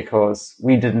because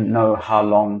we didn't know how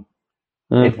long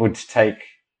it would take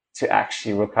to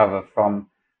actually recover from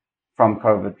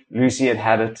COVID. Lucy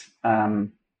had it.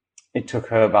 It took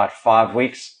her about 5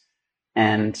 weeks,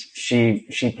 and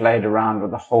she played around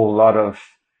with a whole lot of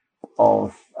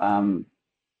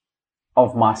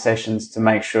my sessions to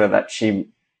make sure that she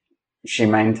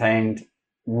maintained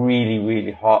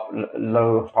really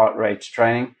low heart rate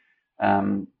training.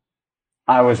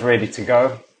 I was ready to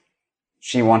go.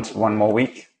 She wanted 1 more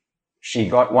week. She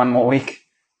got 1 more week.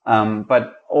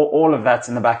 But all of that's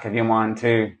in the back of your mind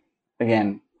too.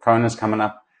 Again, Kona's coming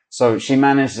up. So she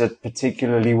managed it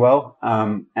particularly well.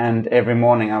 And every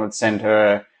morning I would send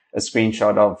her a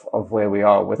screenshot of where we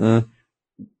are with the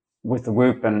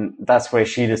Whoop. And that's where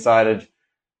she decided.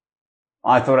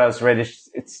 I thought I was ready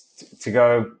to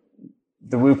go.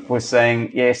 The Whoop was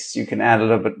saying, yes, you can add a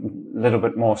little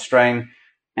bit more strain.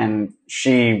 And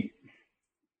she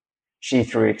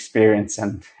through experience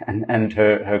and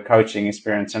her coaching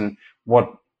experience and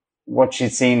what she'd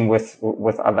seen with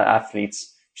other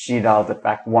athletes, she dialed it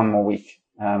back 1 more week,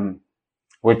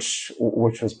 which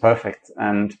was perfect.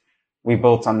 And we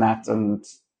built on that, and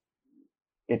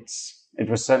it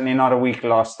was certainly not a week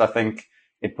lost. I think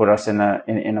it put us in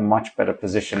a much better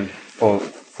position for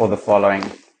the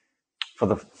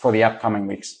upcoming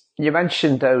weeks. You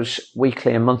mentioned those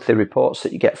weekly and monthly reports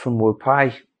that you get from Whoop.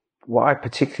 What I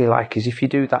particularly like is if you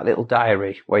do that little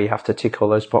diary where you have to tick all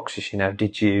those boxes, you know,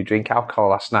 did you drink alcohol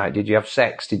last night? Did you have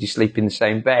sex? Did you sleep in the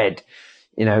same bed?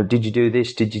 You know, did you do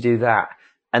this? Did you do that?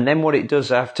 And then what it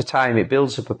does after time, it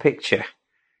builds up a picture,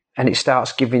 and it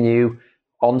starts giving you,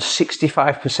 on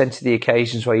 65% of the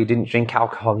occasions where you didn't drink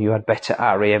alcohol, you had better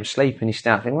REM sleep. And you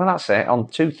start thinking, well, that's it. On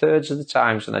 2/3 of the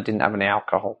times when I didn't have any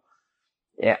alcohol.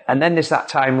 Yeah. And then there's that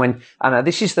time when, and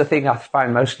this is the thing I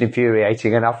find most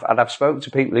infuriating, and I've spoken to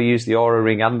people who use the Oura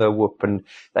Ring and the Whoop, and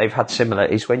they've had similar,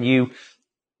 is when you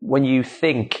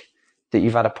think that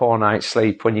you've had a poor night's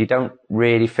sleep, when you don't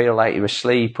really feel like you're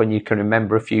asleep, when you can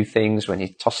remember a few things, when you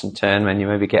toss and turn, when you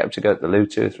maybe get up to go to the loo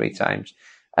 2 or 3 times.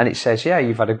 And it says, yeah,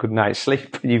 you've had a good night's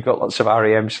sleep, and you've got lots of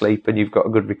REM sleep, and you've got a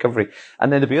good recovery.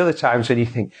 And then there'll be other times when you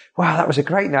think, wow, that was a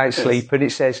great night's sleep. And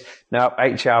it says, no,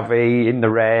 HRV in the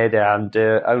red and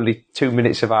only 2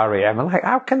 minutes of REM. I'm like,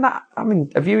 how can that? I mean,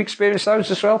 have you experienced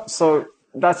those as well? So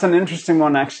that's an interesting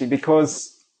one, actually,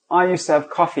 because I used to have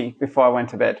coffee before I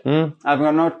went to bed. I've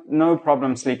got no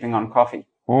problem sleeping on coffee,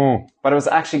 but I was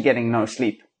actually getting no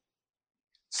sleep.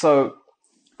 So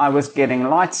I was getting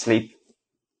light sleep,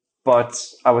 but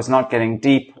I was not getting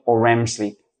deep or REM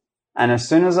sleep. And as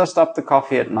soon as I stopped the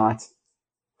coffee at night,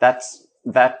 that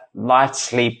light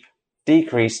sleep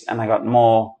decreased, and I got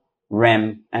more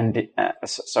REM and, the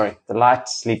light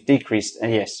sleep decreased,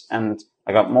 yes, and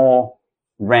I got more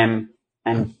REM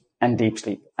and deep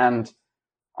sleep. And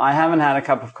I haven't had a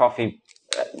cup of coffee.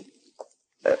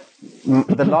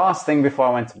 The last thing before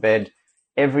I went to bed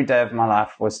every day of my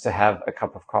life was to have a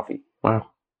cup of coffee.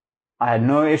 Wow. I had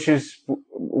no issues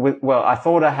I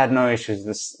thought I had no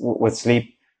issues with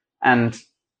sleep. And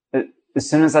as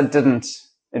soon as I didn't,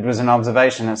 it was an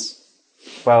observation as,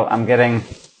 well, I'm getting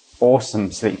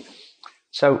awesome sleep.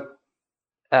 So,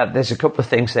 there's a couple of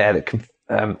things there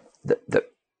that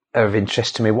are of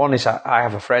interest to me. One is I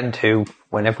have a friend who,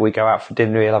 whenever we go out for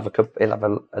dinner, he'll have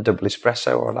a double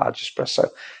espresso or a large espresso,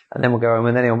 and then we'll go home,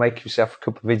 and then he'll make himself a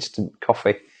cup of instant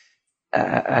coffee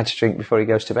to drink before he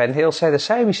goes to bed. And he'll say the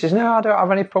same. He says, no, I don't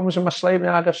have any problems with my sleep.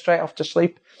 No, I go straight off to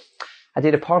sleep. I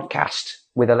did a podcast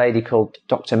with a lady called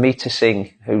Dr. Meeta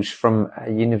Singh, who's from a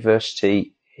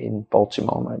university in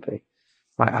Baltimore, maybe.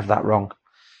 Might have that wrong.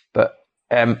 But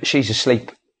she's a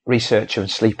sleep researcher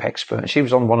and sleep expert. She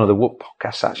was on one of the Whoop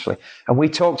podcasts, actually. And we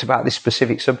talked about this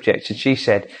specific subject. And she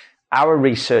said, our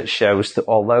research shows that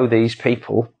although these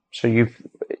people,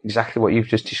 exactly what you've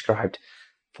just described,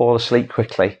 fall asleep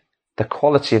quickly, the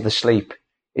quality of the sleep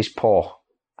is poor.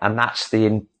 And that's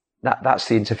the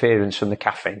interference from the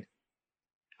caffeine.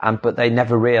 But they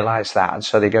never realise that. And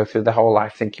so they go through their whole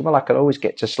life thinking, well, I could always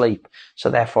get to sleep, so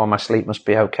therefore my sleep must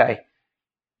be okay.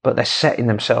 But they're setting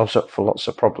themselves up for lots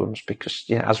of problems because,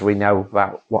 as we know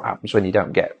about what happens when you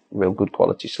don't get real good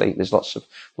quality sleep, there's lots of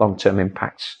long-term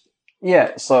impacts.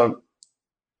 Yeah. So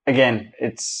again,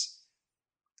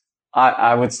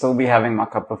 I would still be having my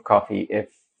cup of coffee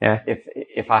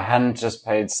if I hadn't just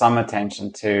paid some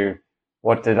attention to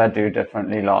what did I do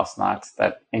differently last night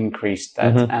that increased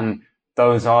that? And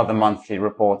those are the monthly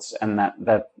reports, and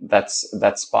that's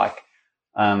that spike.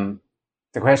 The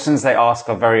questions they ask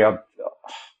are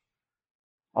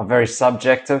very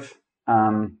subjective.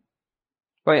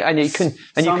 Well, and you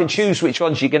can choose which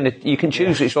ones you can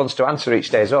choose which ones to answer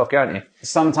each day as well, can't you?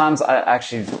 Sometimes I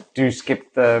actually do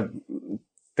skip the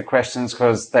questions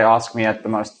because they ask me at the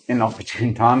most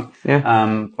inopportune time.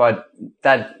 Yeah. But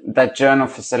that journal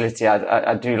facility,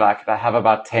 I do like it. I have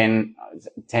about 10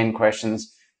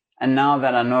 questions. And now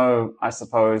that I know, I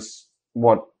suppose,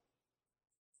 what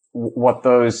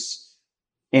those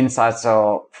insights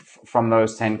are from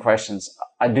those 10 questions,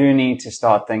 I do need to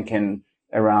start thinking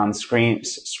around screen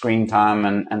time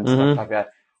and stuff like that.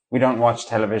 We don't watch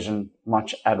television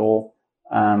much at all.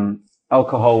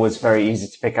 Alcohol was very easy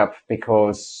to pick up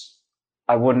because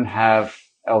I wouldn't have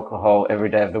alcohol every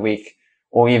day of the week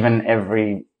or even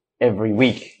every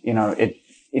week. You know, it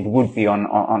would be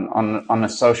on a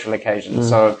social occasion.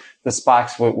 So the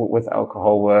spikes with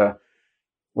alcohol were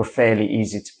fairly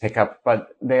easy to pick up, but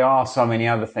there are so many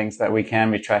other things that we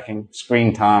can be tracking: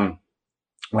 screen time,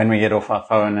 when we get off our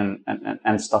phone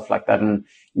and stuff like that. And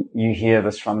you hear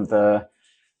this from the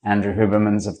Andrew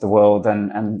Hubermans of the world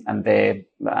and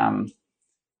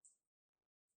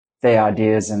their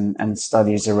ideas and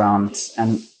studies around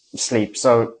and sleep.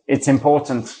 So it's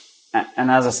important. And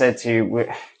as I said to you,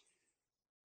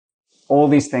 all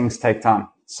these things take time.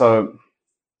 So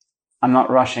I'm not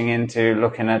rushing into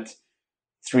looking at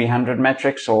 300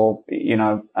 metrics or,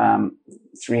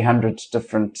 300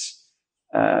 different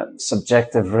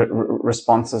subjective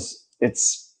responses.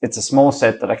 It's a small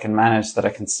set that I can manage, that I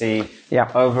can see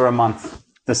over a month.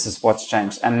 This is what's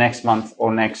changed, and next month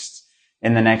or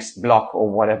in the next block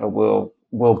or whatever, we'll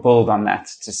build on that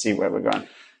to see where we're going.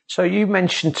 So you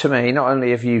mentioned to me, not only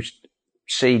have you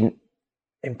seen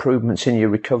improvements in your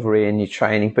recovery and your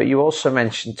training, but you also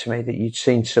mentioned to me that you'd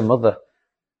seen some other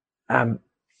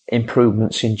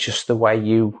improvements in just the way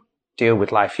you deal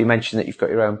with life. You mentioned that you've got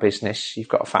your own business, you've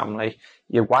got a family,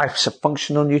 your wife's a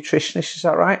functional nutritionist, is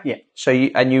that right? Yeah. So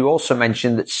you also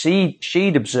mentioned that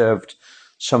she'd observed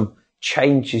some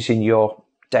changes in your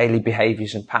daily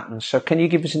behaviours and patterns. So can you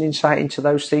give us an insight into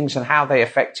those things and how they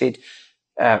affected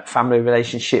family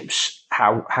relationships,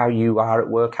 how you are at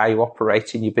work, how you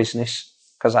operate in your business?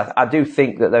 Because I do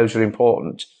think that those are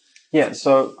important. Yeah.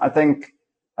 So I think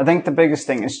the biggest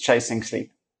thing is chasing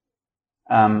sleep.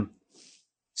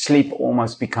 Sleep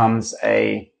almost becomes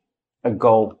a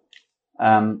goal.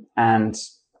 And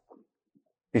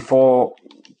before,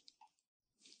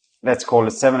 let's call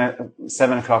it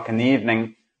 7 o'clock in the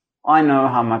evening, I know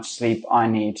how much sleep I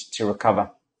need to recover.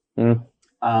 And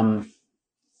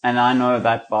I know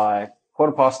that by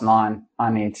 9:15,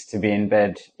 I need to be in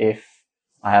bed if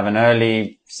I have an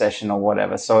early session or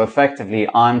whatever. So effectively,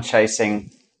 I'm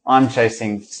chasing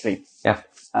sleep. Yeah.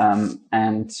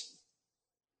 And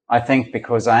I think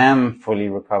because I am fully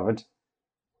recovered,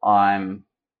 I'm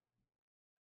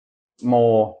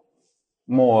more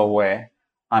aware.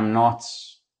 I'm not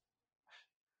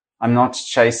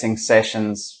chasing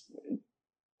sessions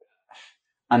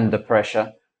under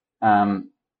pressure.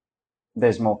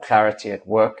 There's more clarity at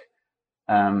work.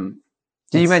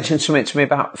 Did you mention something to me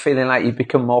about feeling like you've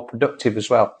become more productive as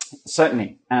well?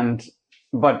 Certainly.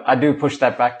 But I do push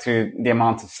that back to the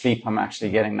amount of sleep I'm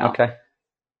actually getting now. Okay.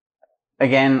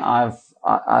 Again,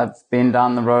 I've been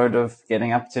down the road of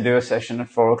getting up to do a session at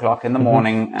 4 o'clock in the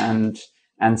morning and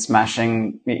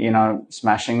smashing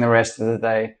the rest of the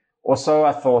day. Or so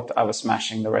I thought I was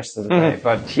smashing the rest of the day,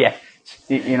 but yeah,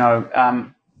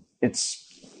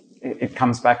 it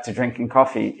comes back to drinking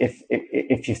coffee.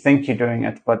 If you think you're doing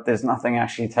it, but there's nothing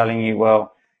actually telling you,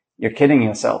 well, you're kidding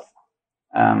yourself.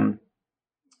 I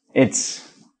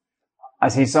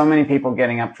see so many people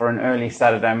getting up for an early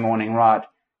Saturday morning ride.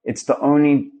 It's the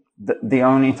only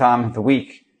time of the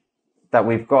week that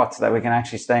we've got that we can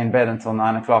actually stay in bed until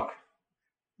 9 o'clock.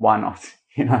 Why not?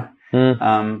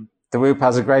 The Whoop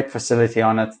has a great facility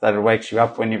on it that it wakes you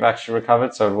up when you've actually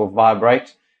recovered, so it will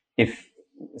vibrate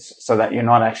so that you're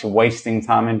not actually wasting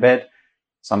time in bed.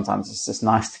 Sometimes it's just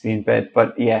nice to be in bed,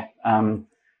 but yeah.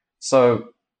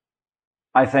 So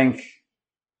I think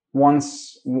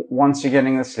once you're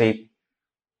getting the sleep,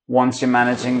 once you're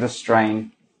managing the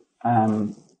strain,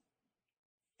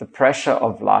 the pressure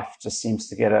of life just seems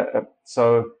to get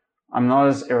so I'm not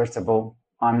as irritable.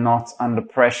 I'm not under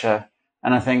pressure.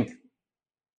 And I think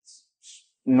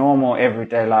normal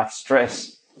everyday life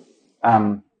stress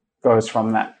goes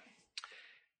from that.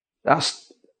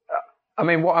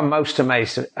 What I'm most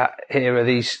amazed at here are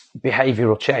these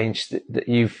behavioural changes that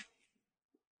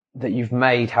you've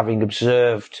made, having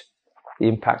observed the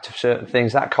impact of certain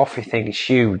things. That coffee thing is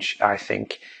huge, I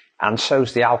think, and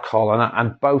so's the alcohol.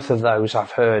 And both of those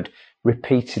I've heard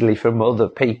repeatedly from other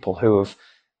people who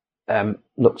have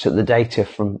looked at the data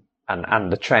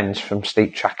and the trends from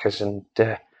sleep trackers and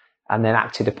then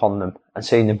acted upon them and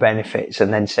seen the benefits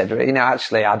and then said,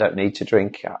 actually, I don't need to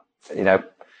drink.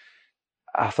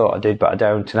 I thought I did, but I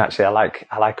don't. And actually, I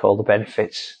like all the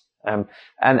benefits. And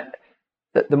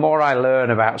the more I learn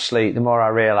about sleep, the more I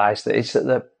realise that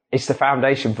it's the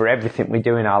foundation for everything we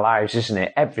do in our lives, isn't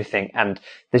it? Everything. And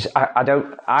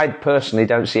I personally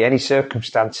don't see any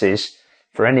circumstances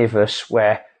for any of us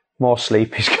where more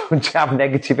sleep is going to have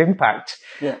negative impact.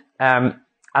 Yeah.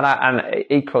 And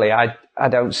equally, I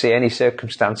don't see any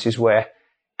circumstances where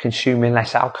consuming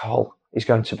less alcohol is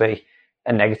going to be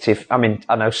a negative. I mean,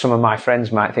 I know some of my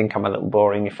friends might think I'm a little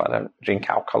boring if I don't drink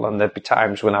alcohol, and there'll be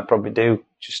times when I probably do,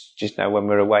 just know when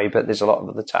we're away. But there's a lot of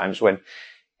other times when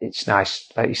it's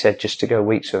nice, like you said, just to go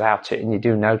weeks without it, and you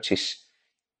do notice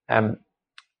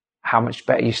how much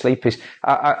better your sleep is.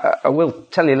 I will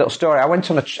tell you a little story. I went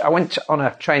on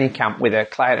a training camp with a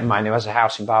client of mine who has a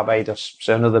house in Barbados,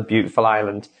 so another beautiful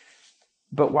island.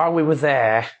 But while we were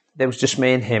there was just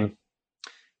me and him.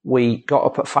 We got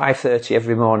up at 5:30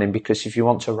 every morning because if you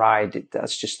want to ride,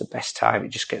 that's just the best time. It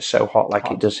just gets so hot like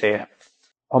it does here.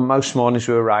 On most mornings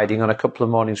we were riding, on a couple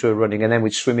of mornings we were running, and then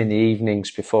we'd swim in the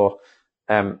evenings before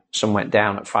sun went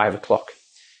down at 5 o'clock.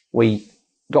 We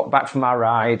got back from our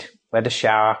ride, we had a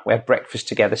shower, we had breakfast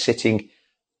together, sitting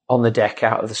on the deck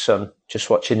out of the sun,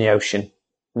 just watching the ocean.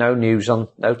 No news on,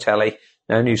 no telly,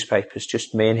 no newspapers,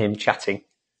 just me and him chatting.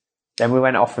 Then we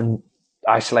went off and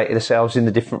isolated ourselves in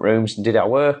the different rooms and did our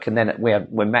work, and then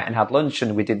we met and had lunch,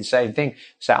 and we did the same thing.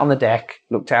 Sat on the deck,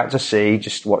 looked out to sea,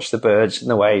 just watched the birds and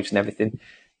the waves and everything,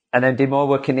 and then did more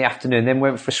work in the afternoon. Then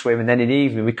went for a swim, and then in the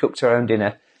evening we cooked our own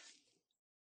dinner,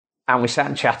 and we sat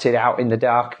and chatted out in the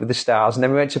dark with the stars, and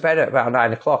then we went to bed at about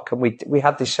 9 o'clock, and we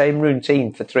had this same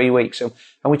routine for 3 weeks, and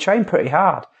we trained pretty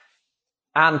hard,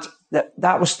 and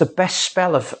that was the best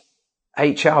spell of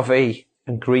HRV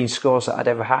and green scores that I'd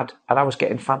ever had, and I was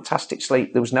getting fantastic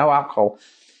sleep. There was no alcohol,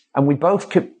 and we both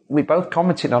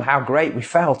commented on how great we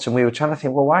felt, and we were trying to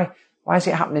think, well, why is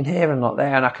it happening here and not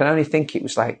there? And I can only think it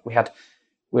was like we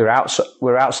were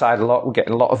outside a lot. We're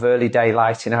getting a lot of early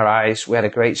daylight in our eyes. We had a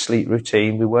great sleep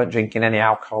routine. We weren't drinking any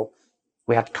alcohol.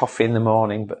 We had coffee in the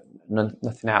morning, but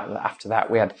nothing after that.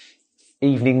 We had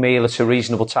evening meal at a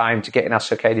reasonable time to get in our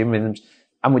circadian rhythms,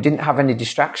 and we didn't have any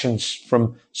distractions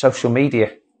from social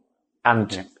media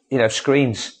and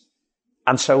screens.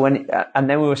 And so then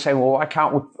we were saying, well,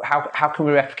 how can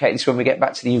we replicate this when we get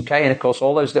back to the UK? And of course,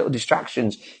 all those little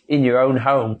distractions in your own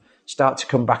home start to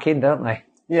come back in, don't they?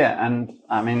 Yeah, and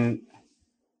I mean,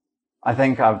 I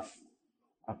think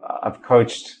I've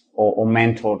coached or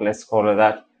mentored, let's call it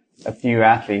that, a few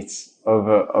athletes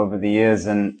over the years,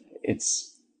 and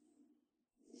it's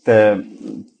the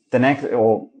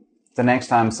next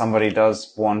time somebody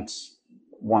does want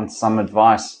some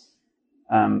advice.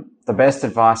 The best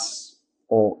advice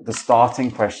or the starting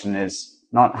question is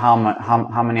not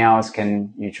how many hours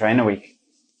can you train a week?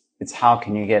 It's how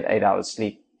can you get 8 hours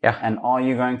sleep? Yeah. And are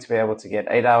you going to be able to get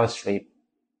 8 hours sleep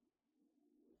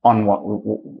on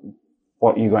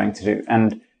what you're going to do?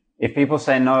 And if people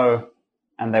say no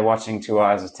and they're watching 2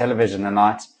 hours of television a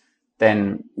night,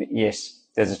 then yes,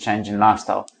 there's a change in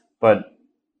lifestyle. But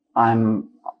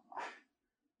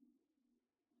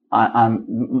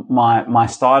my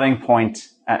starting point,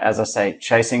 as I say,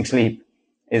 chasing sleep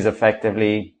is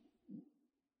effectively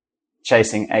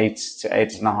chasing 8 to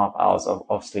 8.5 hours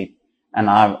of sleep. And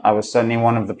I was certainly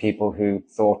one of the people who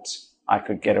thought I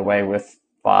could get away with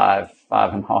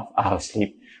 5.5 hours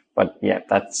sleep. But yeah,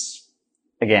 that's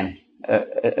again,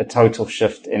 a total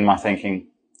shift in my thinking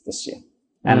this year.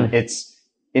 And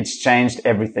it's changed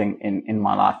everything in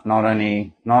my life. Not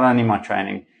only my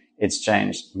training, it's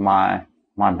changed my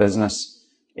business.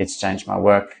 It's changed my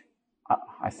work.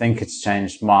 I think it's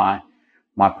changed my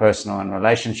personal and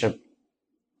relationship.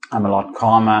 I'm a lot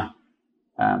calmer.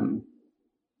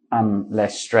 I'm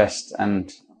less stressed,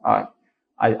 and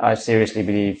I seriously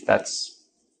believe that's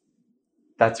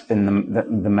been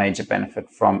the major benefit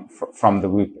from the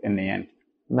Whoop in the end.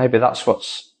 Maybe that's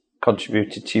what's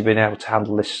contributed to you being able to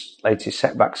handle this latest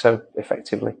setback so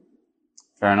effectively.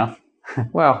 Fair enough.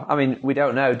 Well, I mean, we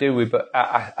don't know, do we? But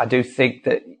I do think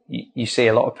that you see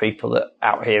a lot of people that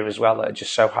out here as well that are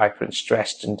just so hyper and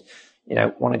stressed, and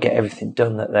want to get everything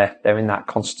done, that they're in that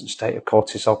constant state of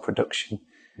cortisol production.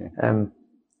 Yeah.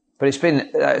 But it's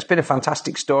been a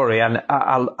fantastic story, and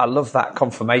I love that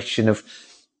confirmation of,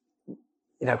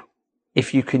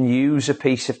 if you can use a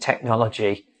piece of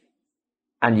technology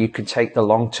and you can take the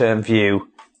long-term view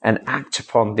and act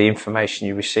upon the information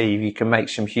you receive, you can make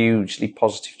some hugely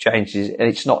positive changes. And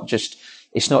it's not just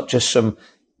some,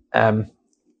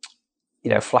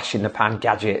 flash in the pan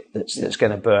gadget that's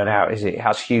going to burn out, is it? It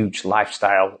has huge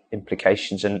lifestyle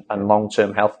implications and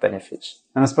long-term health benefits.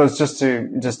 And I suppose just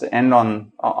to end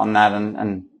on that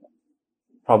and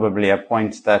probably a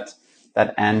point that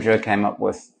Andrea came up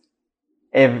with.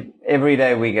 Every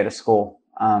day we get a score,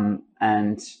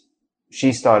 and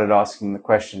she started asking the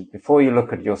question, before you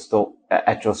look at your score,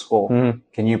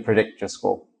 can you predict your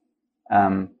score?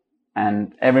 And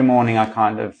every morning I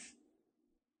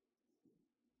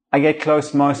get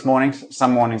close most mornings.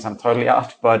 Some mornings I'm totally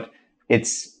out, but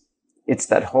it's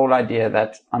that whole idea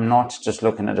that I'm not just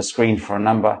looking at a screen for a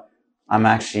number. I'm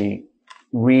actually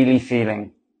really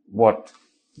feeling what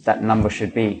that number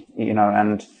should be,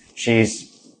 and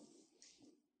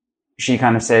she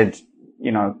kind of said,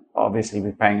 obviously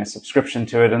we're paying a subscription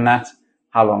to it and that.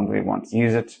 How long do we want to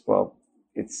use it? Well,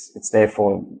 it's there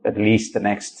for at least the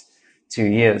next 2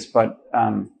 years, but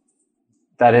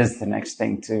that is the next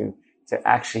thing to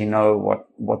actually know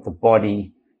what the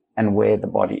body and where the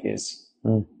body is.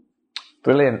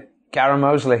 Brilliant. Garen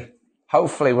Moseley,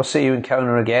 hopefully we'll see you in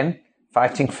Kona again,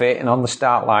 fighting fit and on the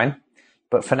start line.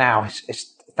 But for now,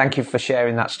 it's thank you for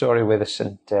sharing that story with us,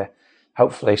 and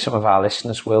hopefully some of our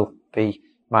listeners will be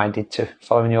minded to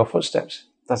follow in your footsteps.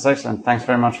 That's excellent. Thanks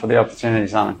very much for the opportunity,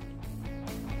 Simon.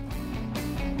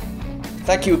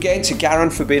 Thank you again to Garen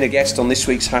for being a guest on this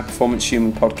week's High Performance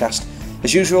Human podcast.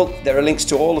 As usual, there are links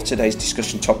to all of today's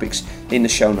discussion topics in the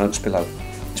show notes below.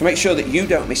 To make sure that you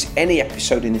don't miss any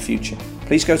episode in the future,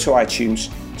 please go to iTunes,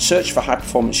 search for High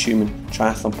Performance Human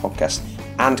Triathlon Podcast,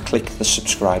 and click the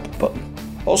subscribe button.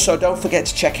 Also, don't forget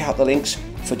to check out the links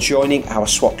for joining our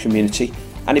SWAT community.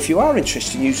 And if you are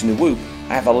interested in using the Whoop,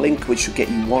 I have a link which will get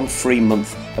you 1 free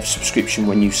month of subscription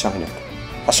when you sign up.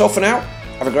 That's all for now.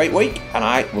 Have a great week, and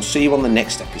I will see you on the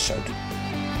next episode.